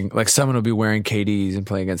wearing, like someone will be wearing KDs and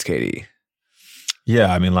playing against KD.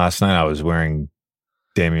 Yeah, I mean, last night I was wearing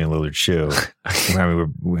Damian Lillard's shoe. I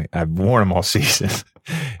mean, I've worn them all season.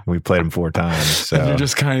 We played them 4 times. So you're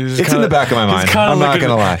just kind of, it's in the back of my mind. I'm not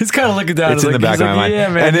going to lie. He's kind of looking down. It's in the back of my mind. Yeah,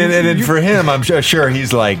 man. And then for him, I'm sure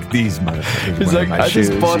he's like, these motherfuckers. He's like, I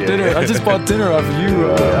just bought dinner. I just bought dinner off of you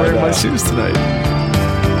wearing my shoes tonight.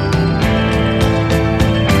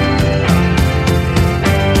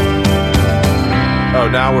 Oh,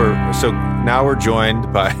 now we're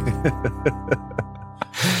joined by.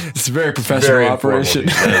 It's a very professional operation.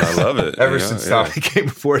 I love it. Ever since Tommy came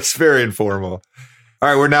before, it's very informal. All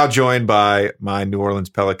right, we're now joined by my New Orleans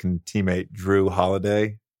Pelican teammate, Jrue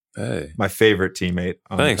Holiday. Hey, my favorite teammate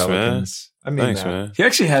on the Pelicans. Man. Thanks, man. He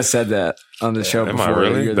actually has said that on the show before. Am I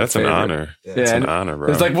really? That's an honor. Yeah, it's an honor, bro.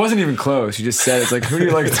 It's like, wasn't even close. You just said it. It's like, who do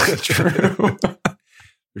you like? Jrue.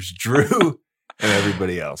 There's Jrue and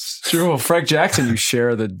everybody else. Sure. Well, Frank Jackson, you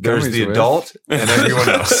share the. There's the adult and everyone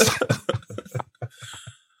else.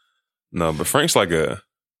 No, but Frank's like a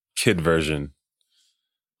kid version.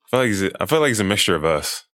 I feel like he's a mixture of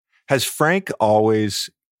us. Has Frank always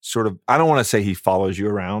sort of, I don't want to say he follows you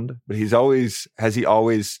around, but has he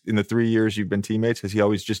always, in the 3 years you've been teammates, has he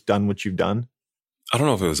always just done what you've done? I don't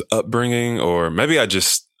know if it was upbringing or maybe I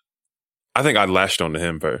think I latched onto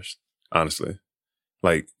him first, honestly.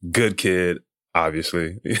 Like, good kid,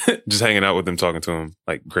 obviously. Just hanging out with him, talking to him,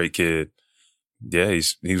 like, great kid. Yeah,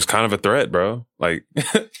 he was kind of a threat, bro. Like,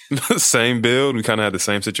 same build. We kind of had the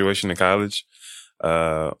same situation in college.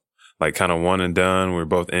 Like kind of one and done. We were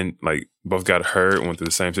both both got hurt, went through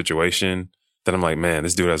the same situation. Then I'm like, man,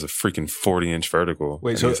 this dude has a freaking 40-inch vertical.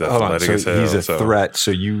 Wait, so hold on. So he's a threat. So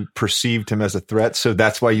you perceived him as a threat. So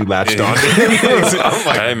that's why you latched on to him.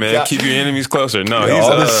 Hey, man, God. Keep your enemies closer. No, he's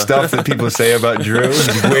all this stuff that people say about Jrue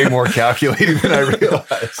is way more calculated than I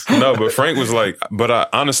realized. No, but Frank was like,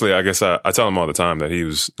 honestly, I guess I tell him all the time that he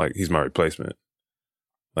was like, he's my replacement.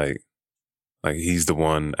 Like he's the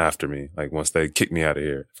one after me. Like once they kick me out of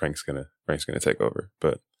here, Frank's gonna take over.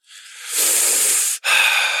 But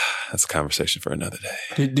that's a conversation for another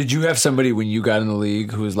day. Did you have somebody when you got in the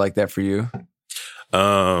league who was like that for you?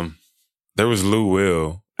 There was Lou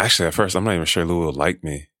Will. Actually, at first, I'm not even sure Lou Will liked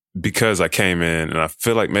me because I came in and I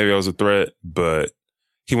feel like maybe I was a threat, but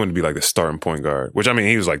he wanted to be like the starting point guard, which I mean,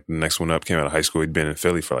 he was like the next one up, came out of high school. He'd been in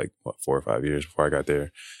Philly for like 4 or 5 years before I got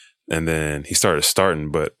there. And then he started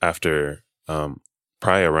starting, but after,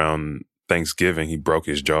 probably around Thanksgiving, he broke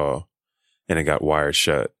his jaw and it got wired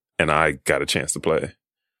shut and I got a chance to play.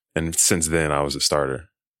 And since then, I was a starter.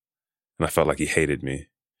 And I felt like he hated me.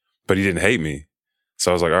 But he didn't hate me.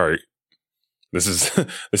 So I was like, all right, this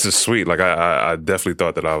is sweet. Like, I definitely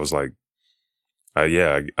thought that I was like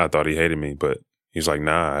I thought he hated me, but he's like,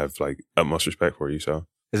 nah, I have like utmost respect for you. So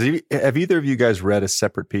Have either of you guys read A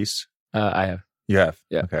Separate Piece? I have. You have?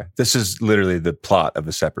 Yeah. Okay. This is literally the plot of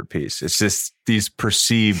A Separate Piece. It's just these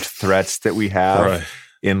perceived threats that we have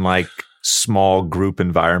in like small group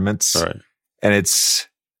environments. Right. And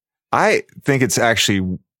I think it's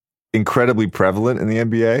actually incredibly prevalent in the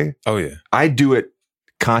NBA. Oh, yeah. I do it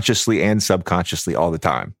consciously and subconsciously all the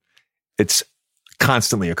time. It's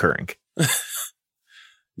constantly occurring.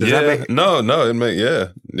 Yeah. No,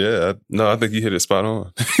 I think you hit it spot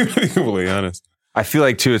on. To be completely honest. I feel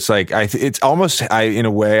like too, it's like, it's almost, in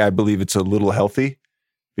a way, I believe it's a little healthy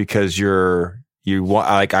because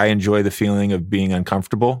I enjoy the feeling of being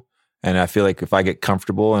uncomfortable. And I feel like if I get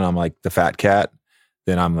comfortable and I'm like the fat cat,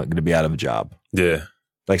 then I'm going to be out of a job. Yeah.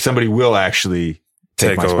 Like somebody will actually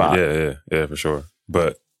take my over. spot. Yeah, for sure.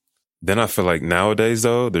 But then I feel like nowadays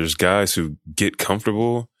though, there's guys who get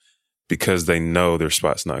comfortable because they know their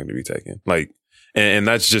spot's not going to be taken. Like, and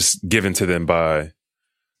that's just given to them by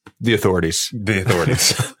the authorities. The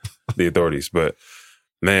authorities. But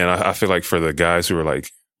man, I feel like for the guys who are like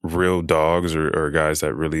real dogs or guys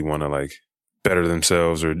that really want to like better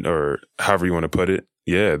themselves or however you want to put it,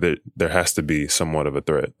 yeah, there has to be somewhat of a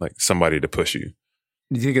threat, like somebody to push you.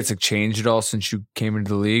 Do you think it's like changed at all since you came into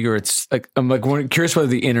the league, or it's like I'm like curious whether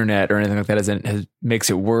the internet or anything like that makes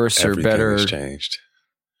it worse or better?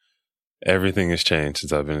 Everything has changed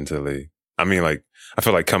since I've been into the league. I mean, like I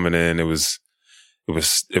feel like coming in, it was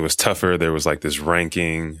tougher. There was like this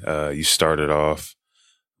ranking. You started off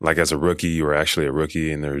like as a rookie, you were actually a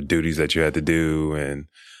rookie, and there were duties that you had to do, and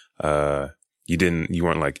you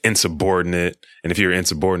weren't like insubordinate. And if you were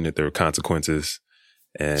insubordinate, there were consequences.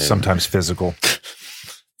 And sometimes physical.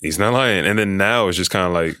 He's not lying. And then now it's just kind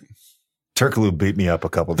of like Turkoglu beat me up a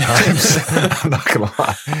couple of times. I'm not gonna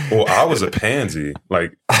lie. Well, I was a pansy.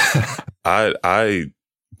 Like I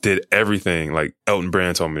did everything like Elton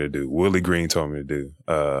Brand told me to do, Willie Green told me to do,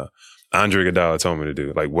 Andre Iguodala told me to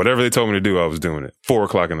do. Like whatever they told me to do, I was doing it.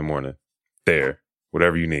 4:00 in the morning. There.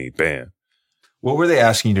 Whatever you need. Bam. What were they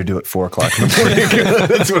asking you to do at 4:00 in the morning?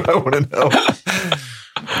 That's what I want to know.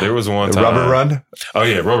 There was one time. Rubber run? Oh,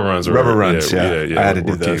 yeah. Rubber runs. Yeah. I had to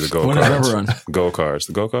do those. What is rubber run? Gold cards.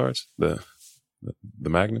 The gold cards? The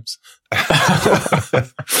magnums? For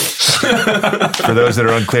those that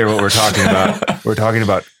are unclear what we're talking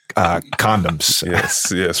about condoms. Yes.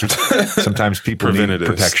 Sometimes people need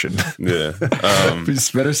protection. Yeah.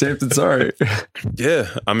 It's better safe than sorry. Yeah.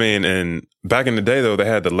 I mean, and back in the day, though, they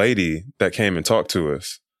had the lady that came and talked to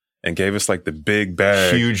us and gave us like the big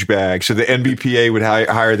bag. Huge bag. So the NBPA would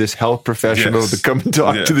hire this health professional to come and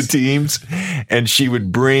talk to the teams. And she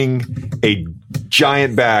would bring a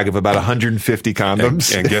giant bag of about 150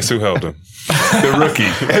 condoms. And guess who held them? The rookie.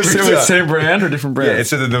 Same brand or different brand? Yeah,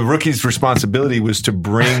 so the rookie's responsibility was to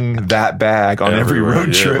bring that bag on every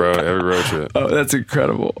road trip. Yeah, bro, every road trip. Oh, that's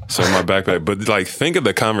incredible. So my backpack. But like, think of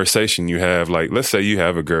the conversation you have. Like, let's say you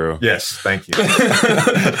have a girl. Yes, thank you.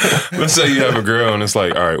 Let's say you have a girl and it's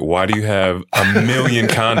like, all right, why do you have 1 million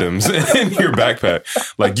condoms in your backpack?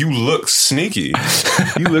 Like, you look sneaky.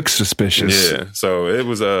 You look suspicious. Yeah. So it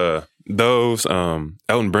was those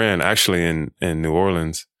Elton Brand actually in New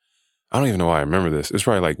Orleans. I don't even know why I remember this. It's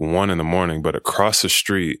probably like 1 a.m, but across the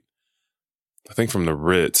street, I think from the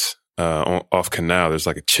Ritz off Canal, there's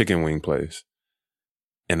like a chicken wing place.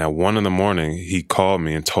 And at 1 a.m, he called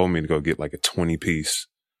me and told me to go get like a 20-piece,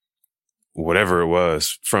 whatever it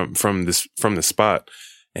was, from the spot.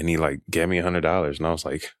 And he like gave me $100. And I was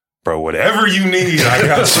like, bro, whatever you need, I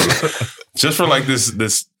got you. Just for like this,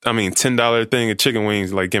 $10 thing of chicken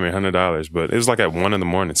wings, like give me $100. But it was like at 1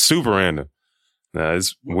 a.m, super random. Nah,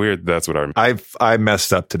 it's weird. That's what I remember. I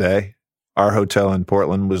messed up today. Our hotel in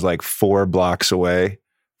Portland was like 4 blocks away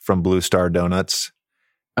from Blue Star Donuts.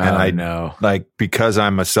 And I know, like, because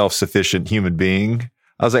I'm a self-sufficient human being,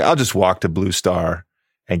 I was like, I'll just walk to Blue Star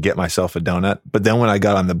and get myself a donut. But then when I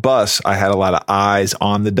got on the bus, I had a lot of eyes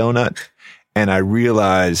on the donut. And I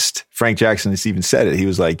realized, Frank Jackson has even said it. He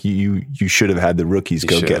was like, you should have had the rookies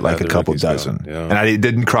go get like a couple dozen. Yeah. And it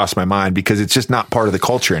didn't cross my mind because it's just not part of the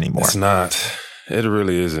culture anymore. It's not. It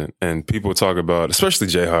really isn't. And people talk about, especially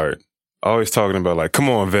Jay Hart, always talking about like, come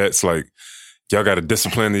on, vets, like, y'all got to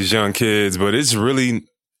discipline these young kids, but it's really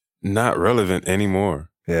not relevant anymore.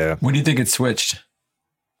 Yeah. When do you think it switched?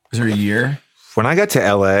 Was there a year? When I got to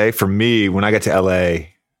LA,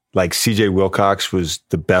 like CJ Wilcox was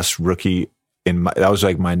the best rookie that was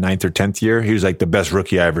like my 9th or 10th year. He was like the best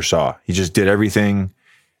rookie I ever saw. He just did everything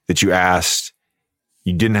that you asked.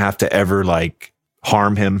 You didn't have to ever like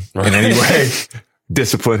harm him in any way,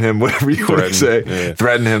 discipline him, whatever you want to say,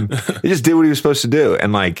 threaten him. He just did what he was supposed to do.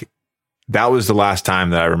 And like that was the last time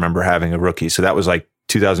that I remember having a rookie. So that was like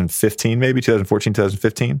 2015, maybe 2014,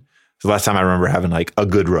 2015. It's the last time I remember having like a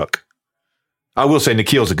good rook. I will say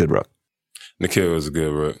Nikhil's a good rook. Nikhil was a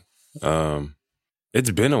good rook.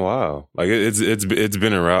 It's been a while. Like it's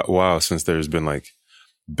been a while since there's been like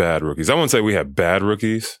bad rookies. I wouldn't say we have bad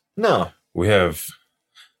rookies. No. We have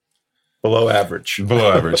below average.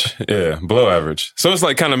 Below average. Yeah, below average. So it's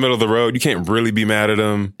like kind of middle of the road. You can't really be mad at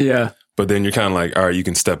them. Yeah. But then you're kind of like, all right, you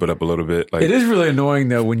can step it up a little bit. Like, it is really annoying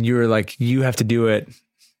though when you're like, you have to do it.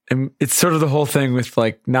 And it's sort of the whole thing with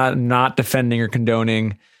like not defending or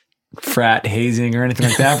condoning frat hazing or anything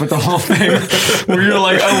like that, but the whole thing where you're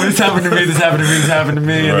like, oh, this happened to me, this happened to me, this happened to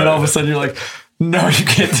me. And then all of a sudden you're like, no, you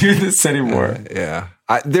can't do this anymore. Yeah.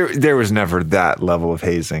 There was never that level of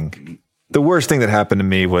hazing. The worst thing that happened to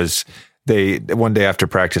me was one day after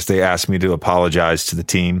practice, they asked me to apologize to the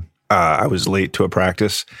team. I was late to a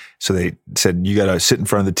practice. So they said, you got to sit in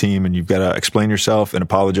front of the team and you've got to explain yourself and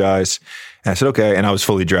apologize. And I said, okay. And I was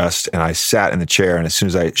fully dressed and I sat in the chair. And as soon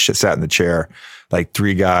as I sat in the chair, like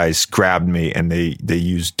 3 guys grabbed me and they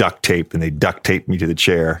used duct tape and they duct taped me to the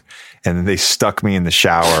chair. And then they stuck me in the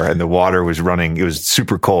shower and the water was running. It was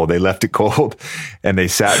super cold. They left it cold and they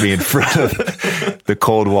sat me in front of the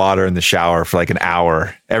cold water in the shower for like an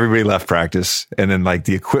hour. Everybody left practice. And then like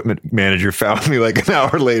the equipment manager found me like an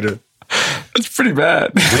hour later. That's pretty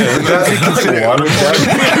bad. Yeah,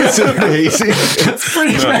 considered hazing. That's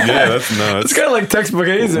pretty bad. Yeah, it's kind of like textbook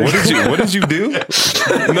hazing. What did you do?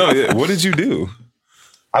 What did you do?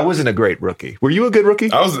 I wasn't a great rookie. Were you a good rookie?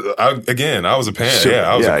 I was a pan. So,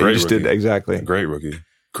 I was a great rookie. Did exactly. A great rookie.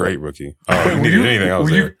 Great rookie. Oh, you needed anything else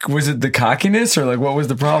there. Was it the cockiness or like what was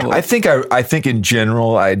the problem? I think in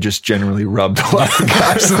general, I just generally rubbed a lot of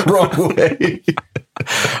guys the wrong way.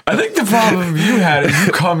 I think the problem you had is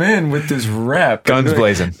you come in with this rep. Guns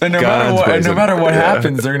blazing. And no matter what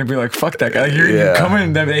happens, they're going to be like, fuck that guy. You come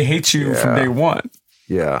in and they hate you from day one.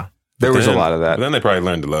 Yeah. There was a lot of that. But then they probably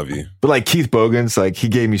learned to love you. But like Keith Bogans, like he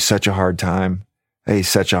gave me such a hard time. He's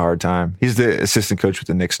such a hard time. He's the assistant coach with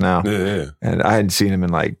the Knicks now. Yeah. And I hadn't seen him in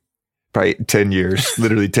like probably 10 years,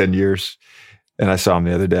 literally 10 years. And I saw him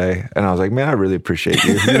the other day and I was like, man, I really appreciate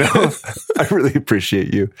you. I really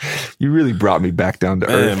appreciate you. You really brought me back down to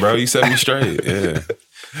earth. Man, bro, you set me straight. Yeah.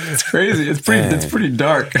 It's crazy. It's pretty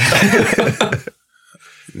dark.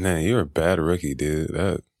 Man, you're a bad rookie, dude.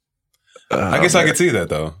 I guess I could see that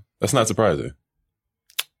though. That's not surprising.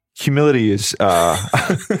 Humility is a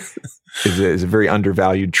very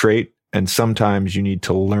undervalued trait. And sometimes you need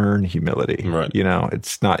to learn humility. Right.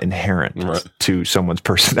 It's not inherent to someone's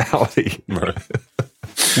personality. Right.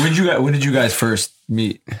 When did you guys first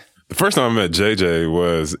meet? The first time I met JJ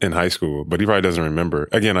was in high school, but he probably doesn't remember.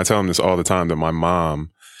 Again, I tell him this all the time that my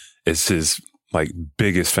mom is his like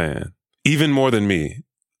biggest fan, even more than me.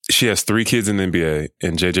 She has 3 kids in the NBA,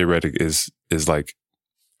 and JJ Redick is like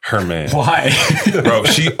her man. Why? Bro,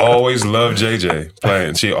 she always loved JJ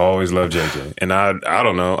playing. She always loved JJ. And I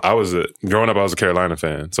don't know. Growing up, I was a Carolina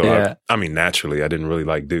fan. So I mean, naturally, I didn't really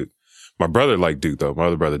like Duke. My brother liked Duke though. My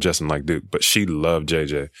other brother, Justin, liked Duke, but she loved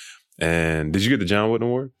JJ. And did you get the John Wooden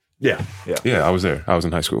Award? Yeah. Yeah, I was there. I was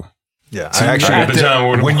in high school. Yeah. So I actually got the John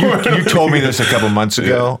Wooden Award. You told me this a couple months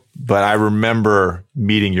ago, but I remember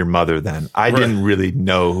meeting your mother then. I didn't really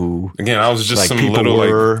know who. Again, I was just some little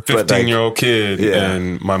 15-year-old kid,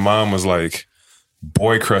 and my mom was like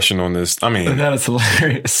boy crushing on this. I mean, that is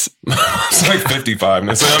hilarious. It's like 55.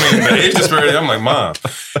 And so, I mean, the age disparity, I'm like, Mom,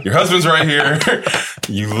 your husband's right here.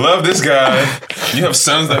 You love this guy. You have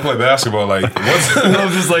sons that play basketball. Like, what's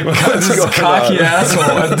just like this cocky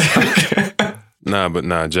asshole.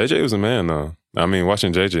 JJ was a man though. I mean,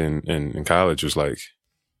 watching JJ in college was like.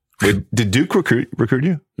 Wait, did Duke recruit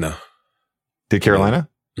you? No. Did Carolina?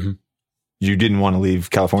 Mm-hmm. You didn't want to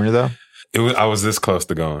leave California though? I was this close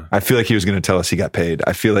to going. I feel like he was going to tell us he got paid.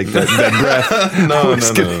 I feel like that breath. No.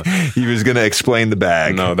 He was going to explain the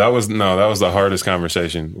bag. That was the hardest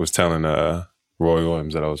conversation. Was telling Roy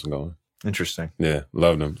Williams that I wasn't going. Interesting. Yeah,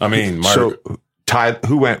 loved him. I mean, Ty,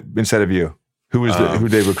 who went instead of you? Who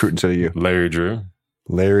did they recruit instead of you? Larry Jrue.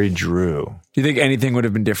 Do you think anything would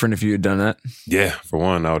have been different if you had done that? Yeah, for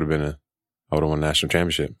one, I would have won a national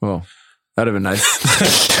championship. Well, that'd have been nice.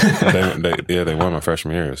 They won my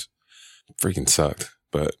freshman year. It freaking sucked.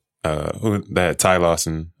 But they had Ty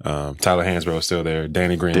Lawson, Tyler Hansbrough was still there,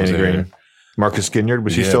 Danny Green was there. Marcus Ginyard,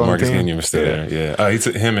 was he still on the team? Marcus Ginyard was still there. Yeah,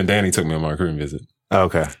 him and Danny took me on my recruiting visit. Oh,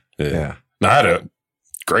 okay. Yeah. No, I had a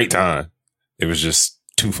great time. It was just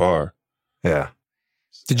too far. Yeah.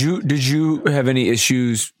 Did you have any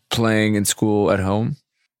issues playing in school at home?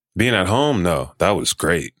 Being at home, no, that was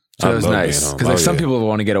great. So I it was love nice being home. because like some people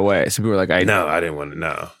want to get away. Some people are like, No, I didn't want to.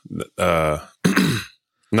 No,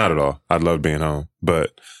 not at all. I loved being home,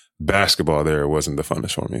 but basketball there wasn't the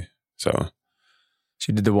funnest for me. So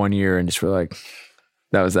you did the 1 year and just were like,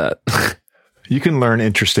 that was that. You can learn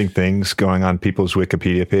interesting things going on people's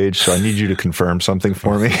Wikipedia page. So I need you to confirm something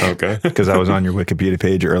for me. Okay. Because I was on your Wikipedia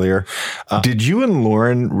page earlier. Did you and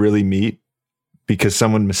Lauren really meet because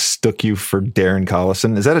someone mistook you for Darren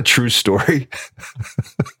Collison? Is that a true story?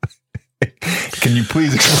 Can you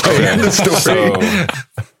please explain the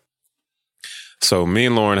story? So me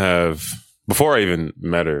and Lauren have, before I even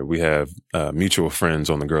met her, we have mutual friends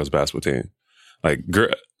on the girls' basketball team. Like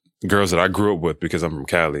girls that I grew up with because I'm from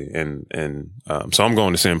Cali. And so I'm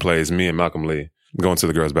going to send plays, me and Malcolm Lee, going to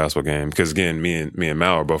the girls' basketball game. Because again, me and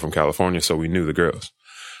Mal are both from California, so we knew the girls.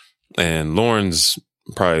 And Lauren's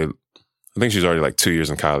probably, I think she's already like 2 years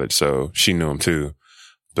in college, so she knew him too.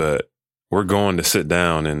 But we're going to sit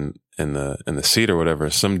down in the seat or whatever.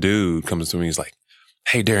 Some dude comes to me, he's like,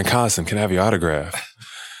 "Hey, Darren Collison, can I have your autograph?"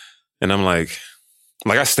 And I'm like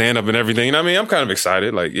I stand up and everything. You know what I mean? I'm kind of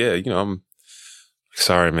excited. Like, yeah, you know, I'm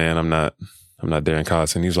sorry, man. I'm not Darren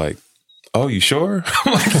Collison. He's like, "Oh, you sure?"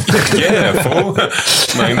 I'm like, "Yeah, fool."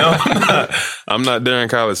 I'm like, "No, I'm not Darren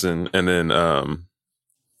Collison." And then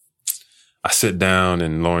I sit down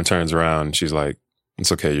and Lauren turns around and she's like,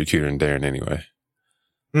 "It's okay. You're cuter than Darren anyway."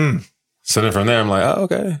 So then from there, I'm like, "Oh,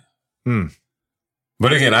 okay."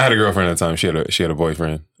 But again, I had a girlfriend at the time. She had a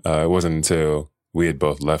boyfriend. It wasn't until we had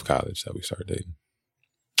both left college that we started dating.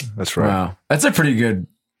 That's right. Wow. That's a pretty good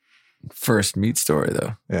first meet story,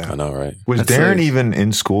 though. Yeah. I know, right? Was That's Darren like- even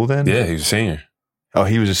in school then? Yeah, he was a senior. Oh,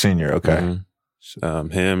 he was a senior. Okay. Him,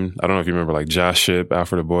 I don't know if you remember like Josh Ship,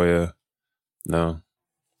 Alfred Aboya. No.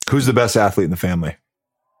 Who's the best athlete in the family?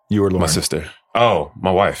 You or Lauren? My sister. Oh,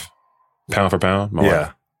 my wife. Pound for pound? My Yeah.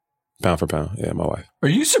 wife. Pound for pound. Yeah, my wife. Are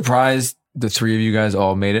you surprised the three of you guys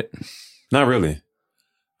all made it? Not really.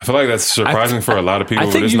 I feel like that's surprising for a lot of people. I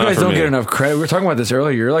but think it's you not guys for don't me. get enough credit. We were talking about this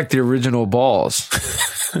earlier. You're like the original balls.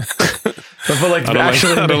 I feel like I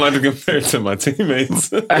don't like to compare it to my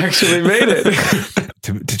teammates. actually made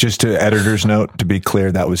it. Just to editor's note, to be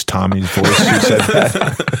clear, that was Tommy's voice who said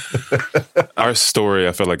that. Our story,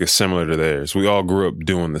 I feel like, is similar to theirs. We all grew up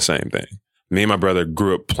doing the same thing. Me and my brother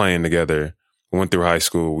grew up playing together. We went through high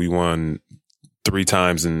school. We won 3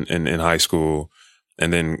 times in high school.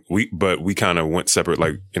 And then we kind of went separate.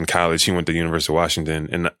 Like in college, he went to the University of Washington.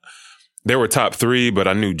 And they were top 3, but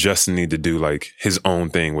I knew Justin needed to do like his own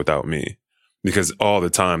thing without me. Because all the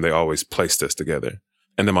time, they always placed us together.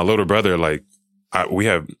 And then my little brother, like,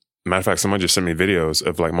 matter of fact, someone just sent me videos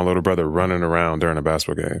of like my little brother running around during the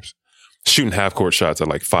basketball games, shooting half court shots at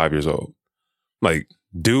like 5 years old. Like,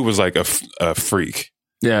 dude was like a freak.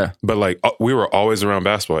 Yeah. But like, we were always around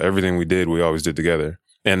basketball. Everything we did, we always did together.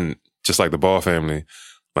 And just like the Ball family,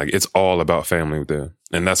 like it's all about family with them.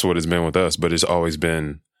 And that's what it's been with us. But it's always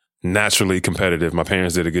been naturally competitive. My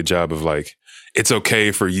parents did a good job of like, it's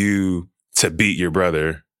okay for you to beat your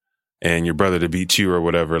brother and your brother to beat you or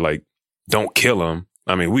whatever. Like, don't kill him.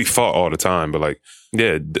 I mean, we fought all the time, but like,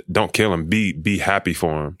 yeah, don't kill him. Be happy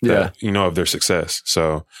for him. Yeah. That, you know, of their success.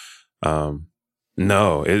 So,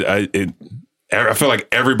 no, I feel like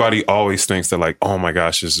everybody always thinks that like, oh my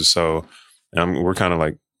gosh, this is so, we're kind of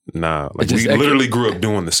like, nah, like we literally grew up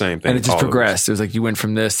doing the same thing. And it just progressed. It was like you went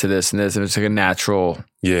from this to this and this, and it's like a natural.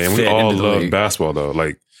 Yeah. And we fit all into the loved league. basketball though.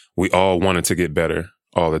 Like we all wanted to get better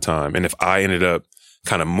all the time. And if I ended up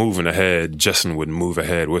kind of moving ahead, Justin would move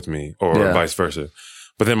ahead with me or vice versa.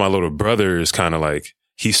 But then my little brother is kind of like,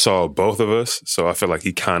 he saw both of us. So I feel like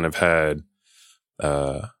he kind of had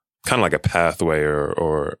kind of like a pathway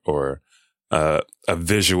or a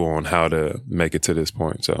visual on how to make it to this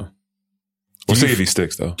point. So we'll see if he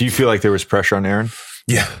sticks though. Do you feel like there was pressure on Aaron?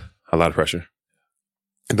 Yeah, a lot of pressure.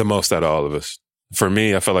 The most out of all of us. For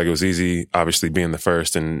me, I felt like it was easy, obviously being the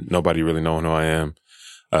first and nobody really knowing who I am.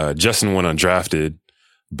 Justin went undrafted,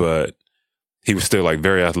 but he was still like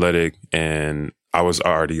very athletic and I was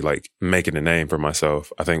already like making a name for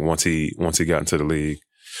myself. I think once he got into the league.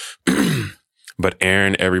 But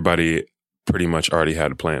Aaron, everybody pretty much already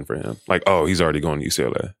had a plan for him. Like, oh, he's already going to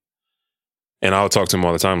UCLA. And I'll talk to him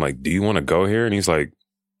all the time, like, do you want to go here? And he's like,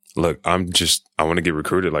 look, I want to get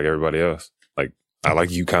recruited like everybody else. Like, I like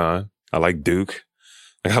UConn. I like Duke.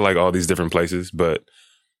 Like, I like all these different places, but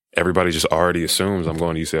everybody just already assumes I'm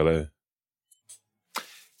going to UCLA.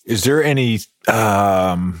 Is there any,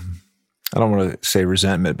 I don't want to say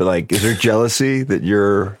resentment, but like, is there jealousy that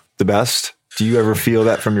you're the best? Do you ever feel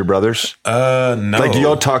that from your brothers? No. Like, do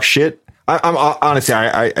y'all talk shit? I'm honestly,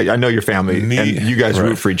 I know your family and you guys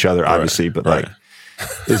root for each other, obviously, but like,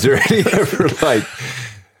 is there any ever like,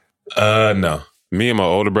 No. Me and my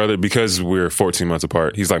older brother, because we're 14 months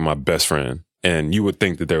apart, he's like my best friend. And you would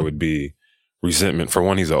think that there would be resentment. For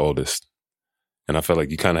one, he's the oldest. And I feel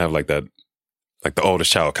like you kind of have like that, like the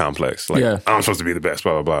oldest child complex. Like, I'm supposed to be the best,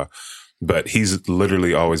 blah, blah, blah. But he's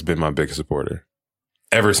literally always been my biggest supporter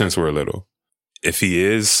ever since we were little. If he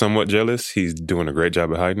is somewhat jealous, he's doing a great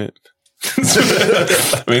job of hiding it.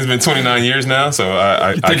 I mean, it's been 29 years now, so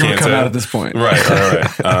I think can't it would come tell. out at this point. Right.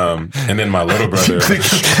 And then my little brother.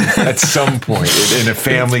 At some point in a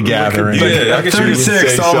family gathering. Yeah, I guess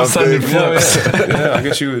 36, all of a sudden it flips. Yeah, I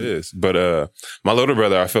guess you it is. But my little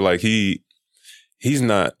brother, I feel like he's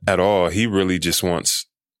not at all. He really just wants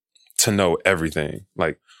to know everything.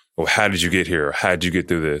 Like, well, how did you get here? Or how did you get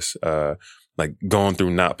through this? Like going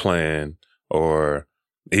through not playing, or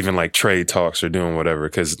even like trade talks or doing whatever.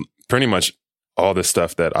 Because pretty much all the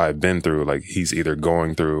stuff that I've been through, like he's either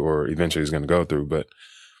going through or eventually he's going to go through. But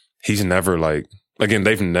he's never like, again,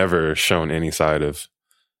 they've never shown any sign of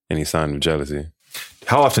jealousy.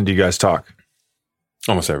 How often do you guys talk?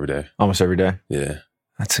 Almost every day. Almost every day? Yeah.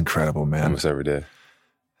 That's incredible, man. Almost every day.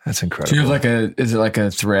 That's incredible. Do you have is it like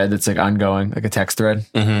a thread that's like ongoing, like a text thread?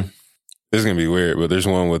 Mm-hmm. This is going to be weird, but there's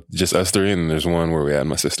one with just us three, and there's one where we add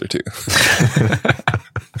my sister too.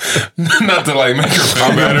 Not to like make her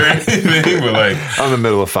feel bad or anything, but like. I'm in the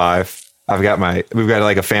middle of 5. We've got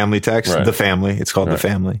like a family text, right. The family. It's called right. The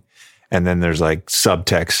family. And then there's like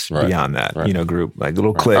subtext right. beyond that, right. Group, like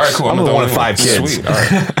little clips. All right, cool. I'm the one of 5 kids. Sweet. All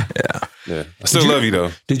right. Yeah. I still love you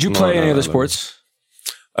though. Did you play any other sports?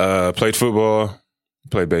 Played football,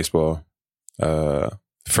 played baseball.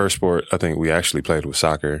 First sport I think we actually played was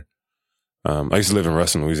soccer. I used to live in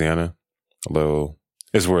Ruston, Louisiana.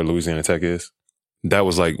 It's where Louisiana Tech is. That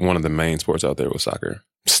was like one of the main sports out there was soccer.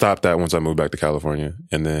 Stopped that once I moved back to California,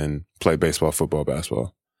 and then played baseball, football,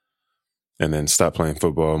 basketball. And then stopped playing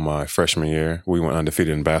football my freshman year. We went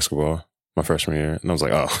undefeated in basketball my freshman year. And I was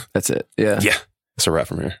like, oh. That's it. Yeah. Yeah. It's a wrap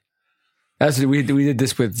from here. We did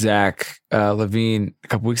this with Zach Levine a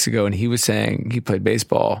couple weeks ago, and he was saying he played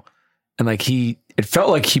baseball. And like it felt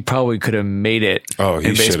like he probably could have made it. Oh,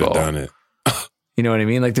 he should have done it. You know what I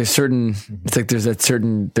mean? Like it's like there's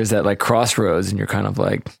that like crossroads, and you're kind of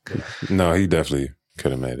like. No, he definitely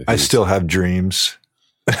could have made it. I still have dreams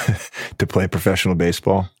to play professional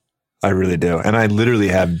baseball. I really do. And I literally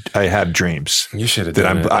have dreams. You should have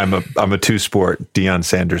done it. I'm a 2-sport Deion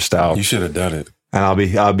Sanders style. You should have done it. And I'll be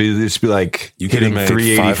like you hitting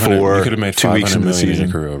 384. You could have made 2 weeks in the season.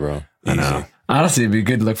 in your career, bro. Easy. I know. Honestly, it'd be a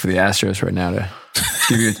good look for the Astros right now to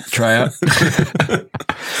give you a tryout.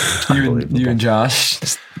 you and Josh,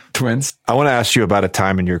 twins. I want to ask you about a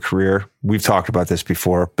time in your career. We've talked about this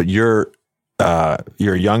before, but you're a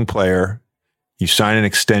young player. You sign an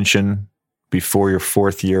extension before your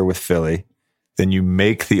 4th year with Philly. Then you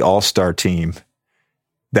make the All-Star team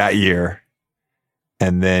that year,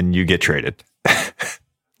 and then you get traded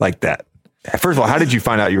like that. First of all, how did you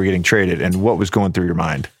find out you were getting traded, and what was going through your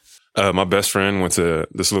mind? My best friend went to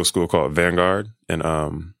this little school called Vanguard in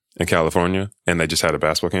California, and they just had a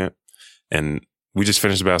basketball camp. And we just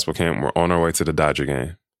finished the basketball camp. We're on our way to the Dodger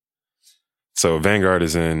game. So Vanguard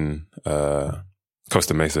is in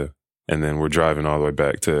Costa Mesa, and then we're driving all the way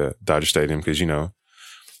back to Dodger Stadium because,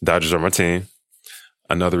 Dodgers are my team.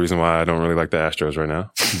 Another reason why I don't really like the Astros right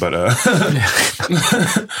now.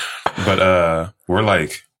 But we're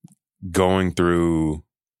like going through.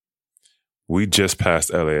 We just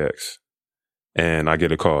passed LAX, and I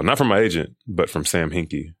get a call, not from my agent, but from Sam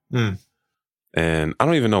Hinkie. Mm. And I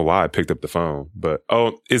don't even know why I picked up the phone, but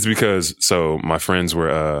it's because my friends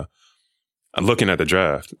were looking at the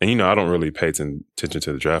draft, and I don't really pay attention to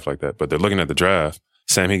the draft like that, but they're looking at the draft.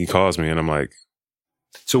 Sam Hinkie calls me, and I'm like,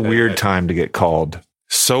 it's a weird time to get called.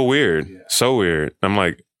 So weird, so weird. I'm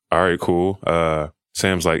like, all right, cool.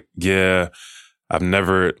 Sam's like, yeah, I've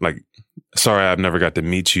never got to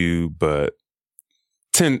meet you, but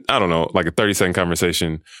a 30-second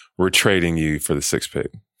conversation. We're trading you for the 6th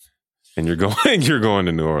pick, and you're going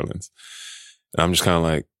to New Orleans. And I'm just kind of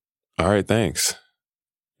like, all right, thanks.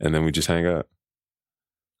 And then we just hang up.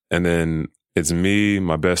 And then it's me,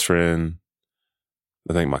 my best friend,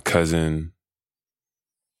 I think my cousin,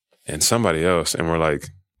 and somebody else. And we're like,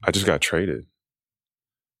 I just got traded.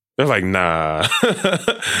 They're like, nah.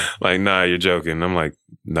 Like, nah, you're joking. I'm like,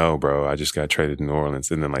 no, bro, I just got traded to New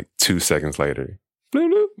Orleans. And then 2 seconds later,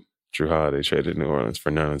 bloop, bloop, Jrue Holiday traded to New Orleans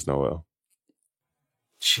for Nerlens Noel.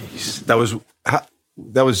 Jeez. That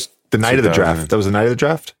was the night of the draft. That was the night of the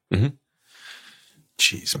draft? Mm-hmm.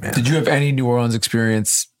 Jeez, man. Did you have any New Orleans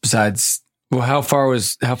experience besides, how far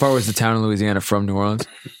was the town in Louisiana from New Orleans?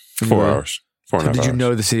 4 hours. 4.5 hours. Did you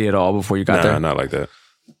know the city at all before you got there? Not like that.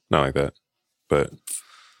 Not like that. But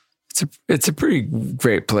It's a pretty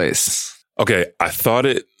great place. Okay, I thought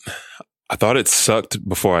it sucked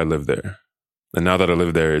before I lived there. And now that I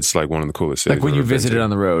live there, it's like one of the coolest cities. Like when you visited on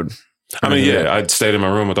the road. I mean, yeah, I stayed in my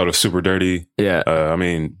room. I thought it was super dirty. Yeah.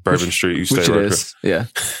 Bourbon Street, you stay which right it is. Yeah.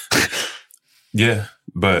 Yeah,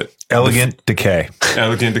 but Elegant decay.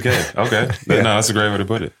 Elegant decay. Okay. Yeah. No, that's a great way to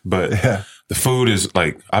put it. But the food is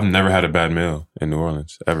like, I've never had a bad meal in New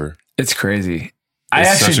Orleans, ever. It's crazy. I'm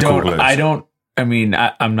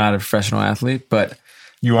not a professional athlete, but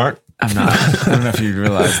You aren't? I'm not. I don't know if you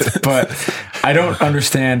realized, but I don't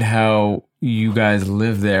understand how you guys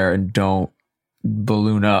live there and don't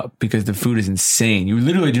balloon up because the food is insane. You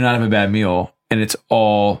literally do not have a bad meal and it's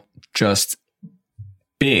all just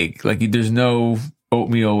big. Like there's no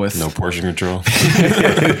oatmeal with no portion control.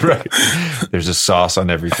 Right. There's a sauce on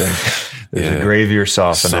everything. There's a gravy or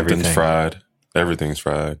sauce on everything. Something's fried. Everything's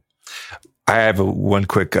fried. I have one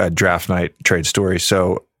quick draft night trade story.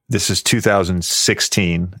 So this is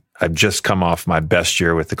 2016. I've just come off my best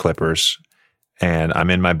year with the Clippers and I'm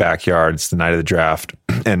in my backyard. It's the night of the draft.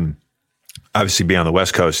 And obviously being on the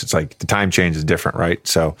West Coast, it's like the time change is different, right?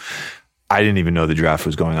 So I didn't even know the draft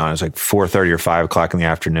was going on. It was like 4:30 or 5 o'clock in the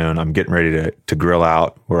afternoon. I'm getting ready to grill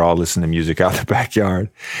out. We're all listening to music out in the backyard.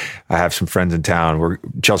 I have some friends in town.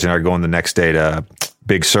 Chelsea and I are going the next day to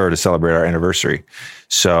Big Sur to celebrate our anniversary.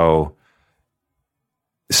 So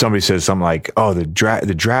somebody says something like, "Oh, the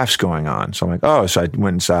draft's going on." So I'm like, "Oh," so I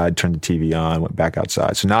went inside, turned the TV on, went back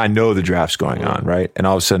outside. So now I know the draft's going on, right? And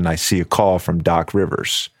all of a sudden I see a call from Doc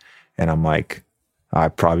Rivers and I'm like, I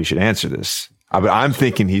probably should answer this. But I'm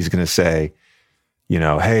thinking he's going to say,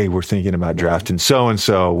 hey, we're thinking about drafting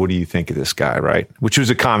so-and-so. What do you think of this guy, right? Which was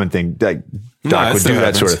a common thing. Like, Doc would do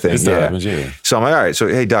that sort of thing. Yeah. So I'm like, all right. So,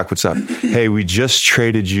 hey, Doc, what's up? Hey, we just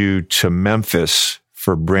traded you to Memphis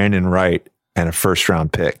for Brandon Wright and a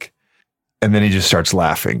first-round pick. And then he just starts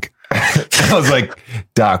laughing. I was like,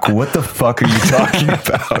 Doc, what the fuck are you talking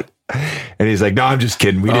about? And he's like, no, I'm just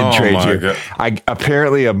kidding. We didn't trade you.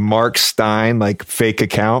 Apparently a Mark Stein, fake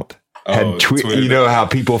account had tweeted. You know how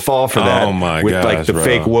people fall for that. Oh my with gosh, the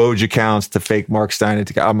fake Woj accounts, the fake Mark Stein.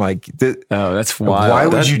 I'm like, that's wild. Why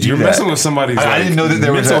would you do You're that? messing with somebody's I didn't know that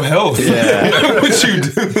there was mental health. Yeah. Why would you do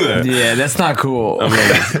that? Yeah, that's not cool. I mean,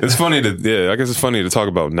 it's funny I guess it's funny to talk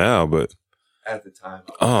about now, but At the time.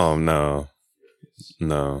 Oh no.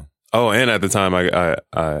 Oh, and at the time I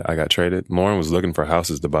got traded. Lauren was looking for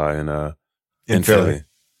houses to buy in Philly.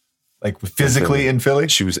 Like physically in Philly?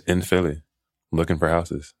 She was in Philly looking for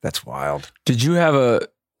houses. That's wild. Did you have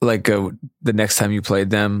the next time you played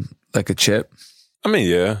them, like a chip? I mean,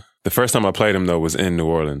 yeah. The first time I played him though was in New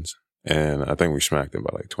Orleans, and I think we smacked him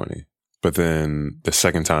by 20. But then the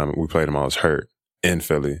second time we played him, I was hurt in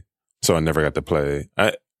Philly, so I never got to play.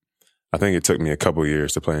 I think it took me a couple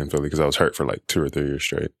years to play in Philly because I was hurt for 2 or 3 years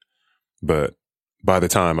straight. But by the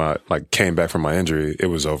time I came back from my injury, it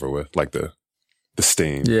was over with. The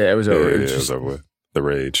steam. Yeah, it was over. Yeah, it was over with. The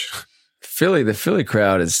rage. The Philly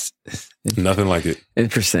crowd is nothing like it.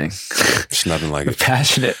 Interesting. It's nothing like it.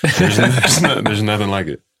 Passionate. There's nothing like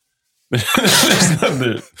it.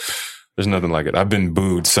 There's nothing like it. I've been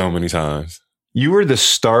booed so many times. You were the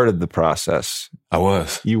start of the process. I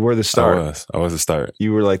was. You were the start. I was the start.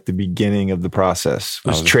 You were the beginning of the process.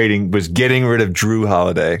 Was getting rid of Jrue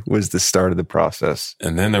Holiday was the start of the process.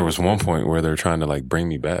 And then there was one point where they're trying to bring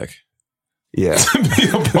me back. Yeah. To be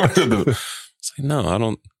a part of the. It's no, I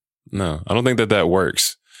don't think that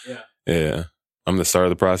works. Yeah. I'm the start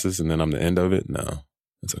of the process and then I'm the end of it. No,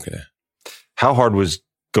 it's okay. How hard was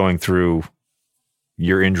going through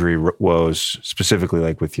your injury woes, specifically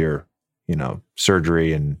with your,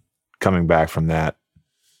 surgery and coming back from that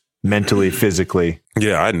mentally, physically?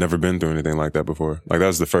 Yeah, I'd never been through anything like that before. That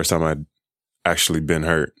was the first time I'd actually been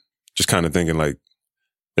hurt. Just kind of thinking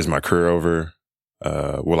is my career over?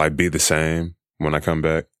 Will I be the same when I come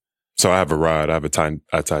back? So I have a rod. I have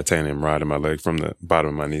a titanium rod in my leg from the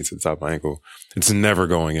bottom of my knee to the top of my ankle. It's never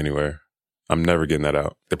going anywhere. I'm never getting that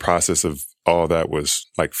out. The process of all that was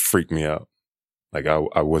freaked me out.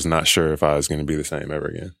 I was not sure if I was going to be the same ever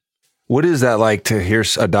again. What is that like to hear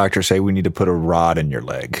a doctor say we need to put a rod in your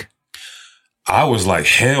leg? I was like,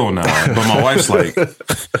 hell no. But my wife's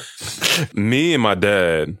me and my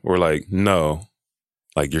dad were no,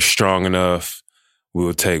 you're strong enough.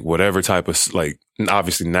 We'll take whatever type of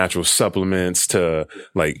obviously natural supplements to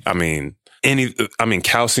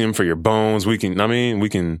calcium for your bones. We can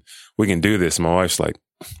do this. My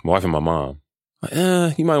wife and my mom,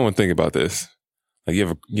 you might want to think about this.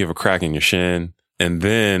 You have a crack in your shin. And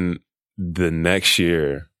then the next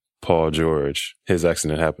year, Paul George, his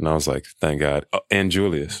accident happened. I was like, thank God. And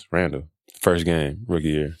Julius Randle, first game, rookie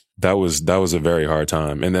year. That was a very hard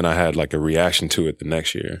time. And then I had like a reaction to it the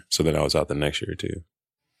next year. So then I was out the next year too.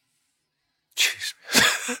 Jeez.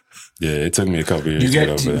 Yeah, it took me a couple years to get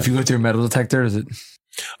over that. If you go through a metal detector, is it?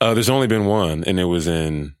 There's only been one, and it was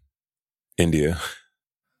in India.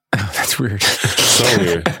 Oh, that's weird. So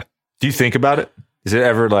weird. Do you think about it? Is it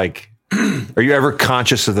ever like, are you ever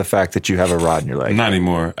conscious of the fact that you have a rod in your leg? Not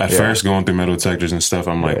anymore. At first, going through metal detectors and stuff,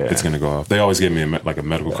 I'm like, it's going to go off. They always give me a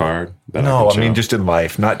medical card. No, I mean just in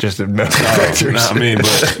life, not just in metal detectors. I mean,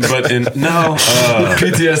 but in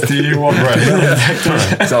PTSD.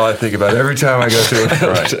 Right. That's all I think about every time I go through a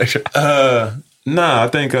metal detector. I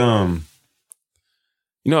think how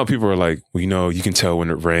people are like, well, you can tell when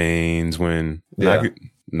it rains. I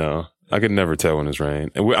could never tell when it's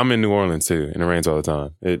rain. And I'm in New Orleans too, and it rains all the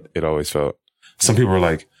time. It always felt. Some people are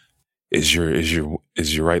like, is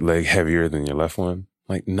your right leg heavier than your left one?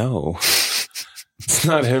 Like, no, it's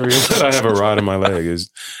not heavier. I have a rod in my leg. It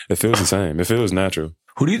feels the same. It feels natural.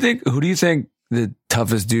 Who do you think the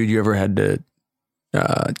toughest dude you ever had to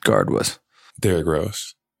guard was? Derrick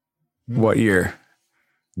Rose. What year?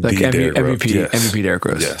 Like MVP, yes. MVP Derrick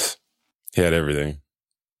Rose. Yes, he had everything.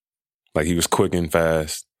 Like he was quick and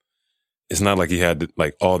fast. It's not like he had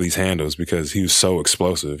like all these handles because he was so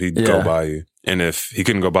explosive. He'd go by you, and if he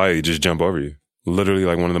couldn't go by you, he'd just jump over you. Literally,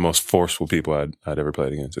 like one of the most forceful people I'd ever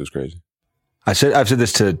played against. It was crazy. I've said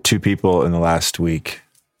this to two people in the last week,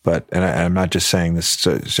 but I'm not just saying this.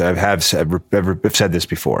 So I've said this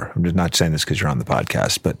before. I'm just not saying this because you're on the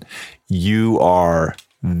podcast, but you are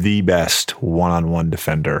the best one-on-one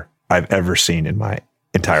defender I've ever seen in my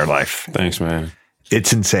entire life. Thanks, man.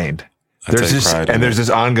 It's insane. There's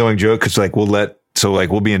this ongoing joke because like we'll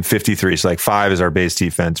be in 53. So like 5 is our base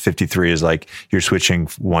defense. 53 is like you're switching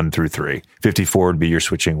 1 through 3. 54 would be you're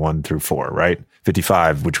switching 1 through 4, right?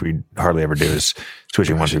 55, which we hardly ever do, is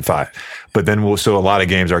switching 1 through 5. But then so a lot of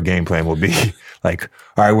games, our game plan will be like,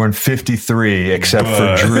 all right, we're in 53 except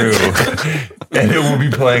for Jrue. And it will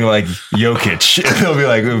be playing like Jokic. It'll be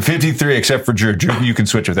like 53 except for Jrue. Jrue, you can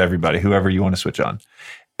switch with everybody, whoever you want to switch on.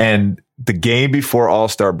 And the game before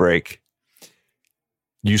All-Star break,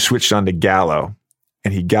 you switched on to Gallo,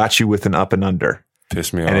 and he got you with an up and under.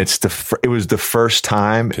 Pissed me off. And it was the first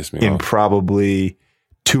time in probably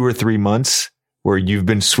 2 or 3 months where you've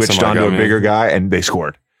been switched onto a bigger guy, and they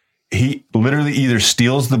scored. He literally either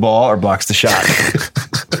steals the ball or blocks the shot.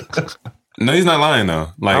 No, he's not lying though.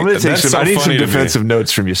 Like, I'm going to take I need some defensive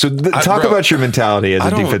notes from you. So talk about your mentality as a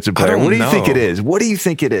defensive player. What do you think it is? What do you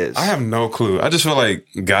think it is? I have no clue. I just feel like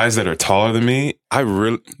guys that are taller than me,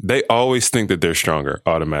 they always think that they're stronger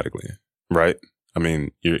automatically, right? I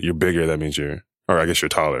mean, you're bigger. That means or I guess you're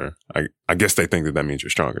taller. I guess they think that means you're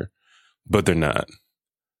stronger, but they're not.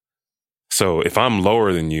 So if I'm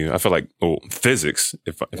lower than you, I feel like, physics,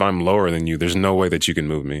 if I'm lower than you, there's no way that you can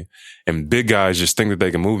move me. And big guys just think that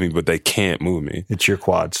they can move me, but they can't move me. It's your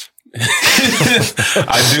quads.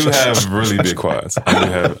 I do have really big quads. I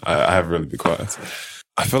have really big quads.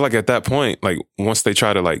 I feel like at that point, like once they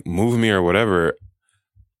try to like move me or whatever,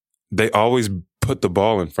 they always put the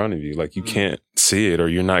ball in front of you. Like you can't see it or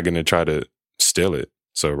you're not going to try to steal it.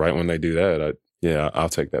 So right when they do that, I'll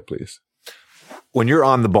take that, please. When you're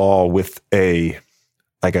on the ball with a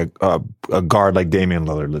guard like Damian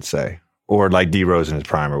Lillard, let's say, or like D Rose in his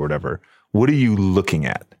prime or whatever, what are you looking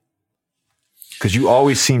at? Because you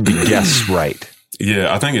always seem to guess right.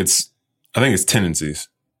 Yeah, I think it's tendencies.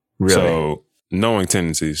 Really? So knowing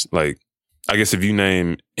tendencies, like I guess if you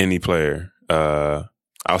name any player,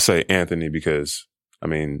 I'll say Anthony because I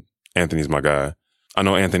mean Anthony's my guy. I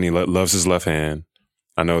know Anthony loves his left hand.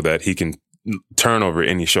 I know that he can turn over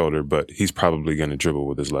any shoulder, but he's probably going to dribble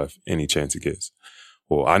with his left any chance he gets.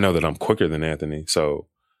 Well, I know that I'm quicker than Anthony, so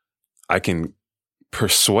I can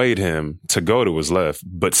persuade him to go to his left,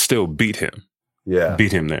 but still beat him. Yeah.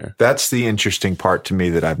 Beat him there. That's the interesting part to me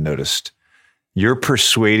that I've noticed. You're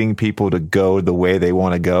persuading people to go the way they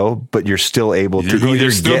want to go, but you're still able to either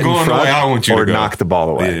get in front or knock the ball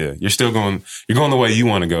away. Yeah. You're going the way you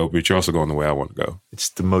want to go, but you're also going the way I want to go. It's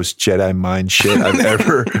the most Jedi mind shit I've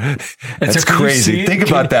ever. That's crazy. Think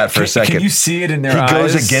about that for a second. Can you see it in their eyes? He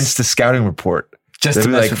goes against the scouting report. Just to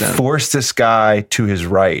like force this guy to his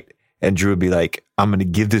right. And Jrue would be like, I'm going to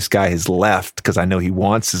give this guy his left because I know he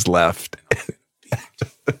wants his left.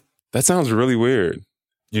 That sounds really weird.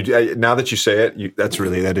 Now that you say it,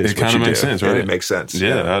 that is. It kind of makes sense, right? It makes sense.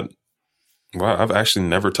 Yeah. Wow, I've actually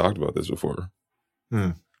never talked about this before.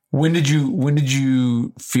 When did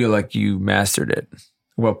you feel like you mastered it?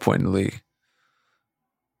 What point in the league?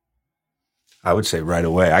 I would say right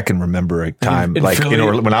away. I can remember a time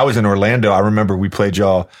when I was in Orlando. I remember we played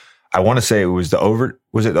y'all. I want to say it was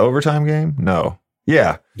was it the overtime game? No.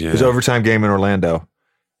 Yeah. It was overtime game in Orlando.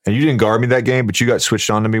 And you didn't guard me that game, but you got switched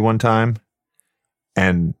on to me one time.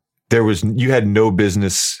 And you had no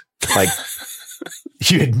business, like,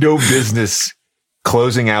 you had no business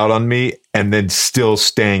closing out on me and then still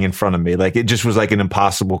staying in front of me. Like, it just was like an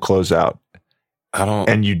impossible closeout.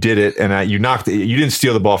 And you did it, and you knocked it. You didn't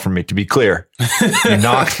steal the ball from me, to be clear. You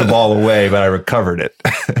knocked the ball away, but I recovered it.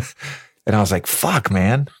 And I was like, fuck,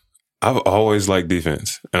 man. I've always liked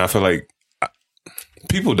defense. And I feel like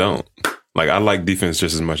people don't. Like, I like defense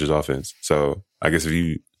just as much as offense. So I guess if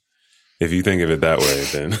you think of it that way,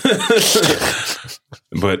 then.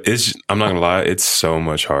 But I'm not going to lie, it's so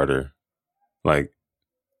much harder. Like,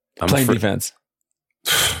 playing defense.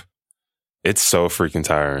 It's so freaking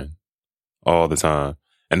tiring. All the time.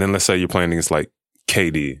 And then let's say you're playing against like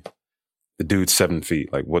KD. The dude's 7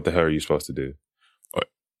 feet. Like, what the hell are you supposed to do?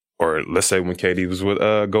 Or let's say when KD was with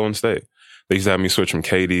Golden State. They used to have me switch from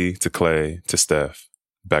KD to Clay to Steph,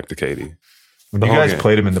 back to KD. When you guys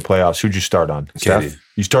played him in the playoffs, who'd you start on? KD. Steph?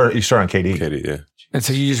 You start on KD. KD, yeah. And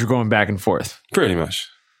so you just were going back and forth. Pretty much.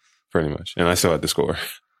 And I still had to score.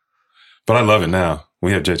 But I love it now.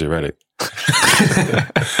 We have JJ Redick.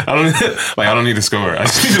 I don't need to score. I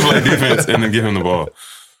just need to play defense and then give him the ball.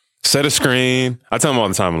 Set a screen. I tell him all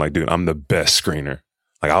the time, I'm like, dude, I'm the best screener.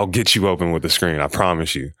 Like, I'll get you open with the screen. I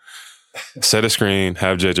promise you. Set a screen,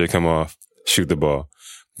 have JJ come off, shoot the ball.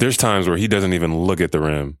 There's times where he doesn't even look at the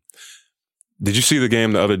rim. Did you see the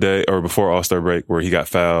game the other day or before All-Star break where he got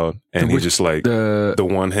fouled and he just like the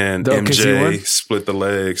one hand MJ split the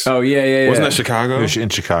legs? Oh, yeah. Wasn't that Chicago? It was in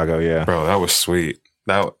Chicago, yeah. Bro, that was sweet.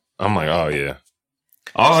 I'm like, oh yeah.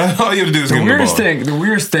 All you have to do is give him the ball. The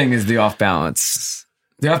weirdest thing is the off balance.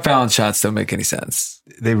 The off balance shots don't make any sense.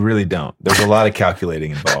 They really don't. There's a lot of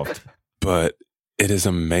calculating involved. But it is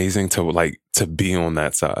amazing to be on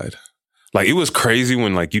that side. Like, it was crazy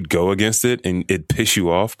when like you'd go against it and it'd piss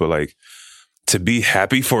you off, but like to be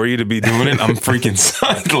happy for you to be doing it, I'm freaking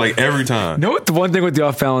psyched like every time. You know what the one thing with the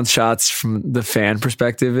off balance shots from the fan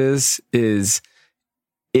perspective is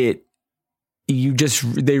they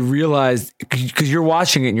realize, because you're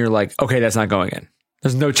watching it and you're like, okay, that's not going in.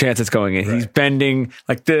 There's no chance it's going in. Right. He's bending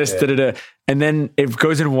like this, and then it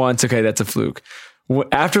goes in once. Okay, that's a fluke.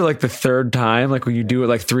 After like the third time, like when you do it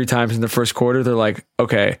like 3 times in the first quarter, they're like,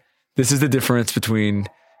 okay, this is the difference between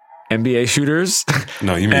NBA shooters.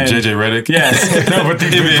 No, you mean JJ Redick? Yes. No, but the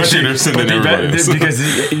NBA shooters and then everybody else. Because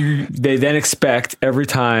they then expect every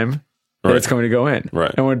time that it's going to go in.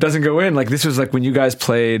 Right. And when it doesn't go in, like this was like when you guys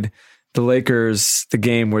played the Lakers, the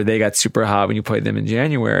game where they got super hot when you played them in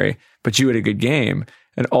January, but you had a good game.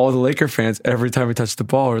 And all the Laker fans, every time we touched the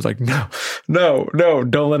ball, was like, no,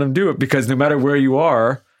 don't let him do it, because no matter where you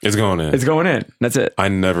are, it's going in. It's going in. That's it. I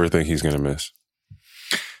never think he's going to miss.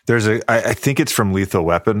 I think it's from Lethal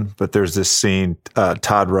Weapon, but there's this scene,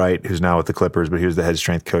 Todd Wright, who's now with the Clippers, but he was the head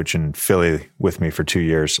strength coach in Philly with me for 2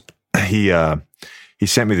 years. He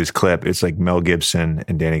sent me this clip. It's like Mel Gibson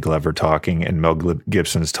and Danny Glover talking, and Mel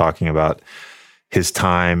Gibson is talking about his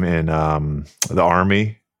time in the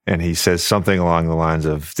Army, and he says something along the lines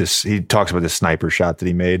of this. He talks about this sniper shot that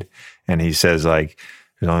he made, and he says like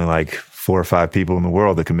there's only like 4 or 5 people in the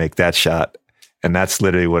world that can make that shot, and that's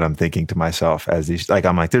literally what I'm thinking to myself as these. Like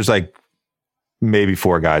I'm like, there's like maybe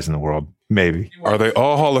 4 guys in the world, maybe. Are they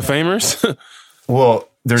all Hall of Famers? Well,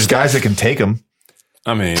 there's guys that can take them.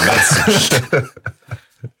 I mean, that's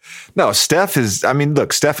no, Steph is, I mean,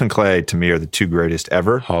 look, Steph and Clay to me are the 2 greatest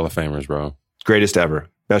ever. Hall of Famers, bro. Greatest ever.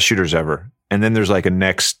 Best shooters ever. And then there's like a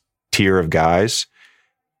next tier of guys.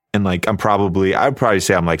 And like, I'd probably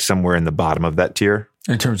say I'm like somewhere in the bottom of that tier.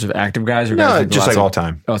 In terms of active guys? Or no, guys just like all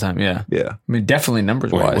time. All time, yeah. Yeah. I mean, definitely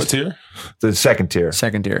numbers wise. What tier? The second tier.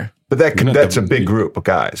 Second tier. But that's a big group of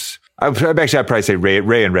guys. I'd probably say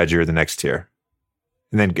Ray and Reggie are the next tier.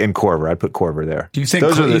 And then in Korver, I'd put Korver there. Do you think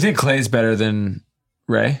you think Clay's better than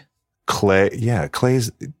Ray?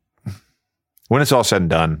 Clay's, when it's all said and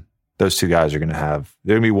done, those 2 guys are going to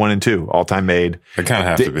they're going to be 1 and 2 all time made. They kind of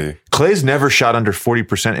have to be. Clay's never shot under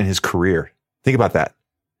 40% in his career. Think about that.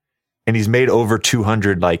 And he's made over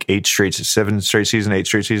 200, like 7 straight seasons, 8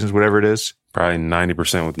 straight seasons, whatever it is. Probably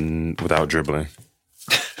 90% without dribbling.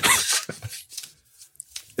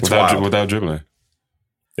 Without dribbling.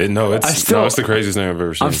 It's the craziest thing I've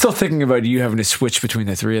ever seen. I'm still thinking about you having to switch between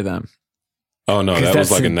the 3 of them. Oh no, that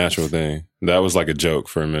was like a natural thing. That was like a joke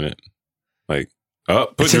for a minute. Like,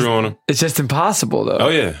 put Jrue on him. It's just impossible, though. Oh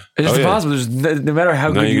yeah, it's just impossible. There's no matter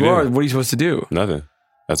how good you are, what are you supposed to do? Nothing.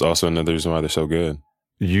 That's also another reason why they're so good.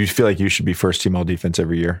 You feel like you should be first team all defense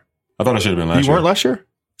every year? I thought I should have been last year. You weren't last year?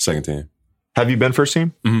 Second team. Have you been first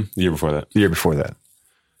team? Mm-hmm. The year before that. The year before that.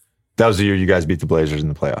 That was the year you guys beat the Blazers in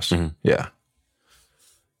the playoffs. Mm-hmm. Yeah.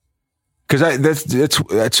 Because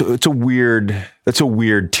that's a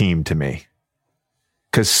weird team to me.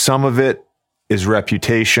 Because some of it is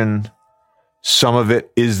reputation, some of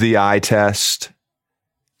it is the eye test,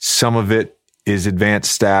 some of it is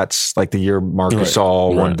advanced stats, like the year Marc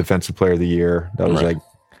Gasol won Defensive Player of the Year. That was like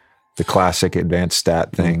the classic advanced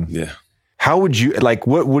stat thing. Yeah. How would you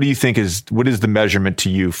what do you think what is the measurement to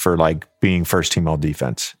you for like being first team all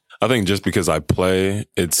defense? I think just because I play,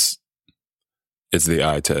 it's the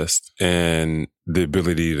eye test and the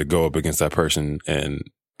ability to go up against that person and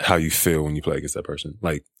how you feel when you play against that person.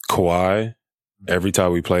 Like Kawhi, every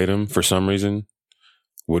time we played him, for some reason,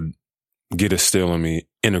 would get a steal on me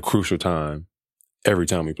in a crucial time every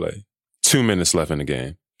time we play. 2 minutes left in the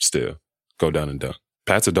game, still go down and dunk.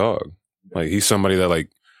 Pat's a dog. Like he's somebody that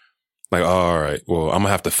like, oh, all right, well, I'm gonna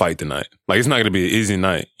have to fight tonight. Like it's not gonna be an easy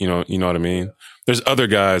night. You know what I mean? There's other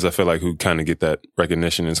guys I feel like who kind of get that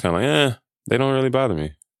recognition. It's kind of like, they don't really bother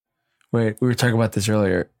me. Wait, we were talking about this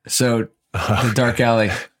earlier. So the dark alley.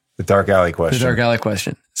 The dark alley question. The dark alley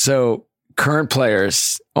question. So current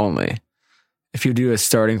players only. If you do a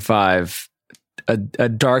starting five, a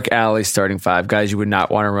dark alley starting five, guys you would not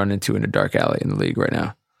want to run into in a dark alley in the league right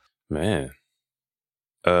now. Man.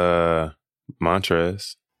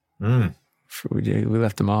 Montrez. We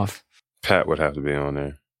left him off. Pat would have to be on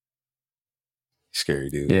there. Scary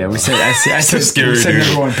dude. Yeah, we said I said scary dude.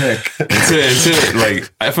 Number one pick. until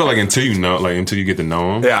like I feel like until you know, like until you get to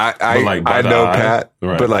know him. Yeah, I know Pat,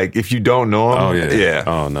 but like if you don't know him,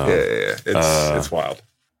 oh no, it's wild.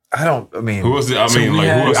 Who was it? Who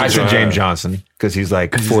else? I said James Johnson because he's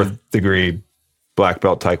like 4th degree black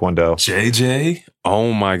belt Taekwondo. JJ,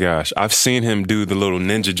 oh my gosh, I've seen him do the little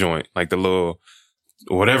ninja joint, like the little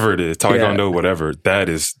whatever it is, Taekwondo, whatever. That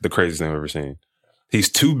is the craziest thing I've ever seen. He's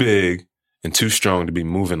too big and too strong to be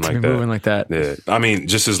moving like that. Yeah. I mean,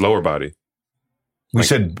 just his lower body. We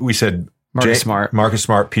said Marcus Smart,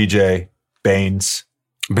 PJ, Baines.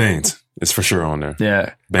 It's for sure on there.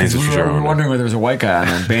 Yeah. Baines is for sure on there. We were wondering whether there was a white guy on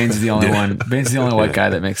there. Baines is the only one. Baines is the only white guy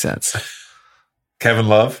that makes sense. Kevin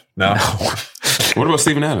Love? No. What about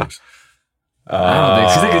Steven Adams? I don't think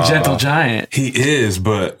so. He's like a gentle giant. He is,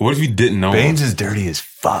 but what if you didn't know Baines him? is dirty as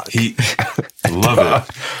fuck. He love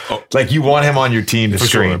it. Oh, like you want him on your team to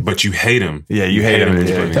scream, but you hate him. Yeah, you hate him.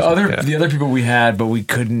 The other people we had, but we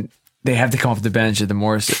couldn't. They have to come off the bench at the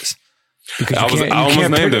Morrises. I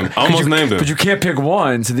almost named him. But you can't pick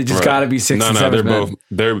one, so they just got to be 6 and 7 men.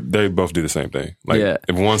 They both do the same thing. Like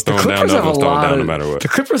if one's thrown down, the other one's thrown down no matter what. The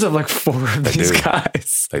Clippers have like 4 of these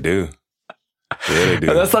guys. They do. Yeah, they do.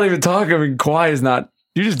 And that's not even talking. I mean, Kawhi is not.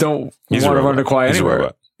 You just don't want to run to Kawhi anywhere. He's a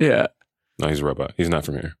robot. Yeah. No, he's a robot. He's not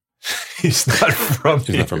from here. He's not from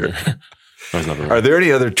here. No, he's not from here. Are there any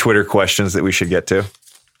other Twitter questions that we should get to?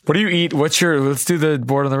 What do you eat? Let's do the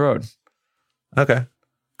board on the road. Okay.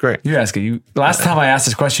 Great. You ask it. Last time I asked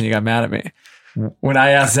this question, you got mad at me. When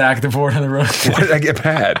I asked Zach the board on the road. Why did I get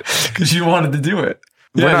mad? Because you wanted to do it.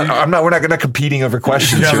 We're not competing over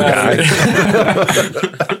questions here, guys.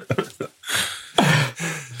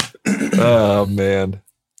 Oh man.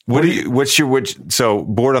 So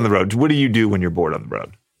bored on the road. What do you do when you're bored on the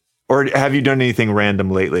road? Or have you done anything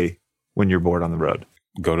random lately when you're bored on the road?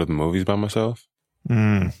 Go to the movies by myself.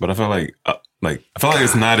 But I feel like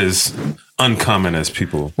it's not as uncommon as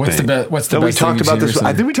people think. What's the best we talked about this.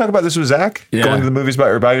 I think we talked about this with Zach. Yeah. Going to the movies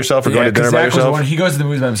by yourself or going to dinner by yourself. He goes to the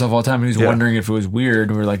movies by himself all the time, and he's wondering if it was weird.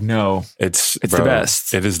 And we were like, no, it's the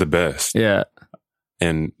best. It is the best. Yeah.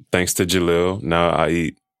 And thanks to Jalil, now I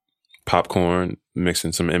eat popcorn,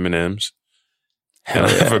 mixing some M&Ms. And I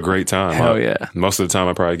have a great time. Hell yeah. Most of the time,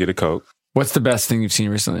 I probably get a Coke. What's the best thing you've seen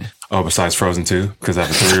recently? Oh, besides Frozen 2, because I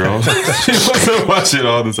have a 3-year-old. She wants to watch it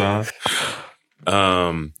all the time.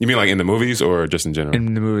 You mean like in the movies or just in general?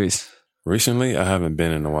 In the movies. Recently, I haven't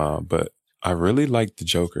been in a while, but I really liked the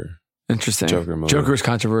Joker. Interesting. Joker movie. Joker was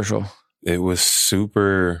controversial. It was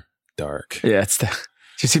super dark. Yeah, did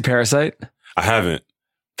you see Parasite? I haven't.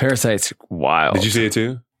 Parasite's wild. Did you see it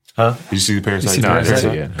too? Huh? Did you see the Parasite? No, I didn't see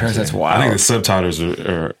it. Parasite's wild. I think the subtitles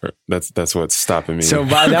are that's what's stopping me. So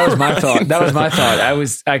that was my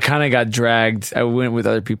thought. I kind of got dragged. I went with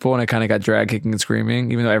other people and I kind of got dragged kicking and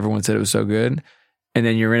screaming, even though everyone said it was so good. And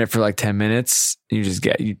then you're in it for like 10 minutes. You just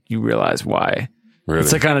you realize why. Really?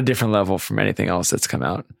 It's like on a different level from anything else that's come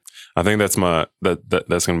out. I think that's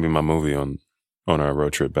that's going to be my movie on our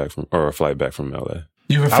road trip back or a flight back from LA.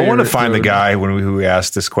 I want to find the guy who we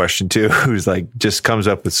asked this question to, who's like just comes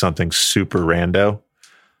up with something super rando.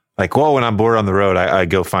 Like, well, when I'm bored on the road, I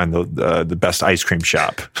go find the best ice cream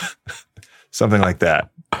shop. something like that.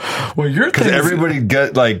 Well, because everybody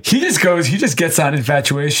get like he just gets on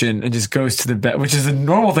infatuation and just goes to the bed, which is a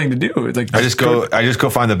normal thing to do. Like I just go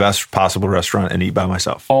find the best possible restaurant and eat by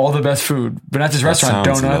myself. All the best food, but not just restaurant,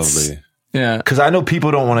 donuts. Lovely. Yeah, because I know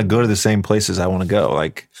people don't want to go to the same places I want to go.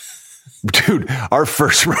 Like, dude, our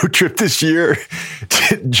first road trip this year,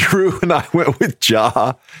 Jrue and I went with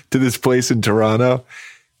Ja to this place in Toronto,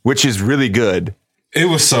 which is really good. It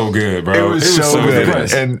was so good, bro. It was so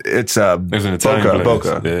good. And it's it was an Italian place.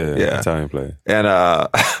 Boca. Yeah, Italian place. And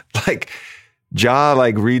like Ja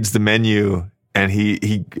like reads the menu and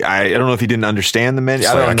I don't know if he didn't understand the menu.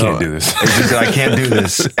 I can't do this. He just said, I can't do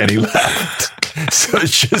this. And he left. So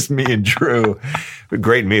it's just me and Jrue.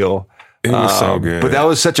 Great meal. It was so good. But that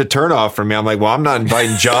was such a turnoff for me. I'm like, well, I'm not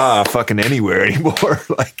inviting Ja fucking anywhere anymore.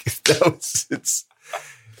 Like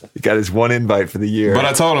he got his one invite for the year. But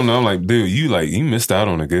I told him, I'm like, dude, you missed out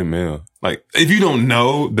on a good meal. Like, if you don't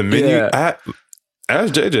know the menu, ask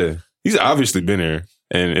JJ. He's obviously been here.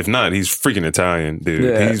 And if not, he's freaking Italian, dude.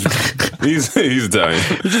 Yeah. He's Italian.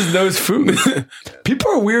 He just knows food.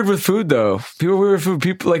 People are weird with food, though.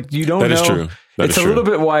 People like, you don't know. That is true. It's a little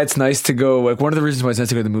bit why it's nice to go. Like, one of the reasons why it's nice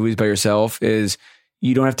to go to the movies by yourself is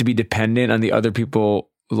you don't have to be dependent on the other people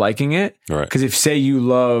liking it. Right. Because if, say, you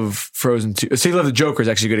love Frozen 2, say you love the Joker is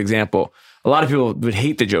actually a good example. A lot of people would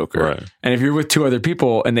hate the Joker. Right. And if you're with two other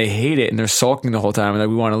people and they hate it and they're sulking the whole time and like,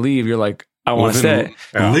 we want to leave, you're like, I want to stay.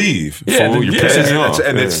 Leave. Yeah, you're pissing me off.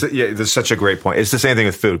 And there's such a great point. It's the same thing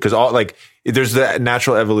with food. Because there's the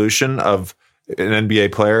natural evolution of an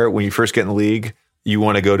NBA player. When you first get in the league, you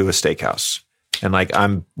want to go to a steakhouse. And like,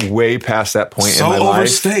 I'm way past that point in my life.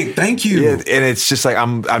 Steak. Thank you. Yeah, and it's just like,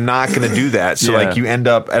 I'm not going to do that. So like you end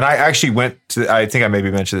up, and I actually went to, I think I maybe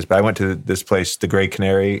mentioned this, but I went to this place, the Grey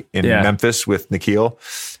Canary in Memphis with Nikhil.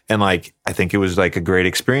 And like, I think it was like a great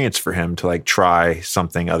experience for him to like try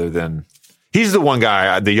something other than, he's the one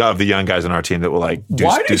guy, of the young guys on our team that will like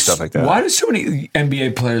do stuff like that. Why do so many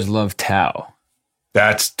NBA players love Tao?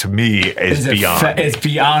 That's, to me, is beyond. It's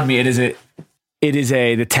beyond me.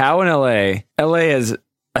 The Tao in LA. LA has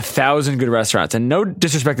 1,000 good restaurants, and no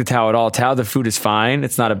disrespect to Tao at all. Tao, the food is fine.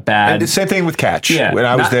 It's not a bad. And the same thing with Catch. Yeah, when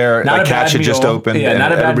I was there, like Catch had just opened. Yeah,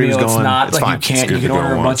 not a bad meal. It's not it's like fine. you can't. You can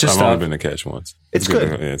order a bunch of stuff. I've only been to Catch once. It's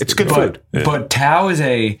good. It's good food. But Tao is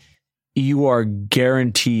you are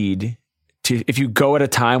guaranteed to, if you go at a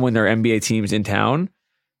time when there are NBA teams in town,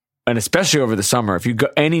 and especially over the summer, if you go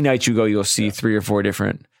any night you go, you'll see 3 or 4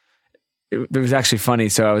 different. It was actually funny.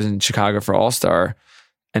 So I was in Chicago for All-Star,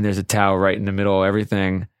 and there's a Tao right in the middle of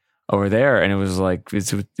everything over there. And it was like,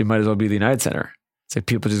 it might as well be the United Center. It's like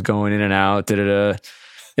people just going in and out.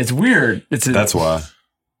 It's weird. That's why.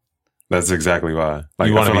 That's exactly why. Like,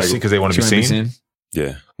 you want to be seen because they want to be seen?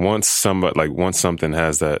 Yeah. Once something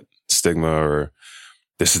has that stigma, or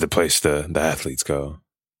this is the place the athletes go,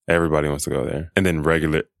 everybody wants to go there. And then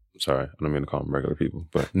sorry, I don't mean to call them regular people,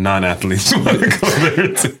 but non-athletes want to go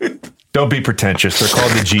there too. Don't be pretentious. They're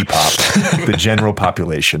called the G-pop, the general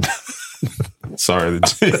population. Sorry,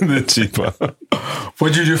 the G-pop.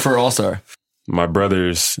 What'd you do for All-Star? My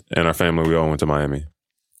brothers and our family, we all went to Miami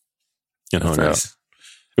and hung out.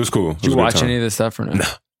 It was cool. Did you watch any of this stuff or no? No.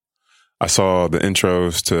 I saw the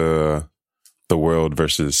intros to the World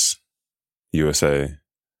versus USA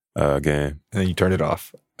game. And then you turned it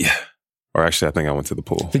off. Yeah. Or actually, I think I went to the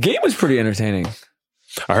pool. The game was pretty entertaining.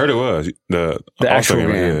 I heard it was the actual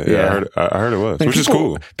game. Yeah. I heard it was, which is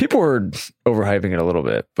cool. People were overhyping it a little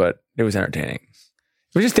bit, but it was entertaining.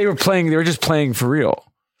 It was just they were just playing for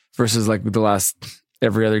real, versus like the last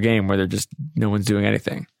every other game where they're just no one's doing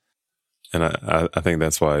anything. And I think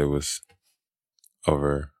that's why it was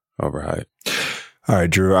overhyped. All right,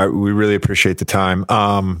 Jrue, we really appreciate the time.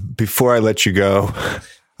 Before I let you go,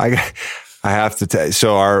 I have to tell you,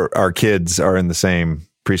 so our kids are in the same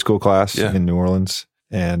preschool class in New Orleans.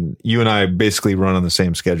 And you and I basically run on the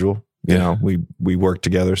same schedule. You know, we work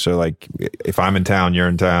together. So like, if I'm in town, you're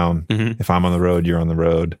in town. Mm-hmm. If I'm on the road, you're on the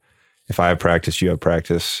road. If I have practice, you have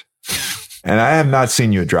practice. And I have not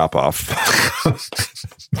seen you drop off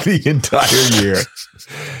the entire year.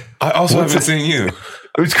 I also haven't seen you.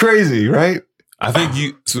 It was crazy, right? I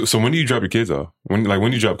think so when do you drop your kids off? When do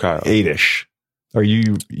you drop Kyle? 8-ish. Or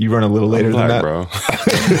you run a little later than that? Bro.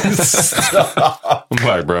 I'm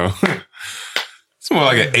black, bro. It's more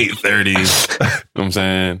like at 8:30. You know what I'm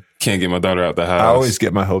saying? Can't get my daughter out the house. I always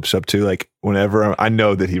get my hopes up too. Like whenever I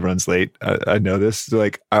know that he runs late, I know this. So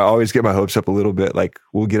like I always get my hopes up a little bit. Like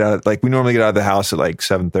we'll get out, like we normally get out of the house at like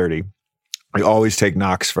 7:30. We always take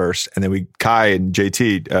Knox first, and then Kai and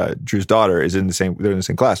JT, Drew's daughter, they're in the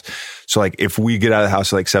same class. So like if we get out of the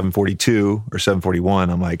house at like 7:42 or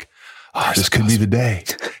 7:41, I'm like, this could be the day.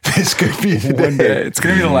 This could be the One day. day. It's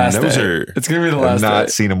going to be the last day. It's going to be the last I've not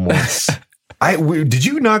day. seen him once. Did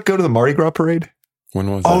you not go to the Mardi Gras parade? When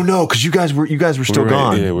was that? Oh no, because you guys were still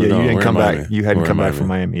gone. Yeah, you didn't come back. You hadn't come back from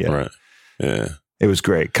Miami yet. Right. Yeah. It was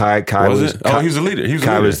great. Kai was was. it? Oh, he was the leader.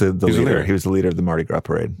 Kai was the leader. He was the leader of the Mardi Gras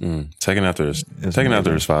parade. Taking after his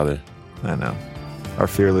father. I know. Our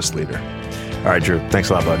fearless leader. All right, Jrue. Thanks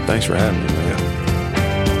a lot, bud. Thanks for having me, man. Yeah.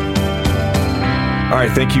 All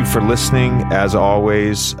right. Thank you for listening. As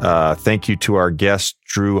always, thank you to our guest,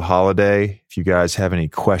 Jrue Holiday. If you guys have any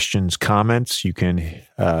questions, comments, you can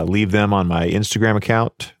leave them on my Instagram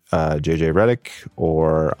account, JJ Redick,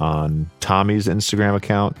 or on Tommy's Instagram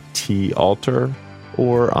account, TAlter,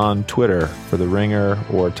 or on Twitter for The Ringer,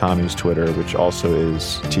 or Tommy's Twitter, which also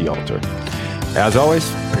is TAlter. As always,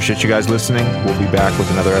 appreciate you guys listening. We'll be back with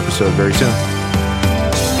another episode very soon.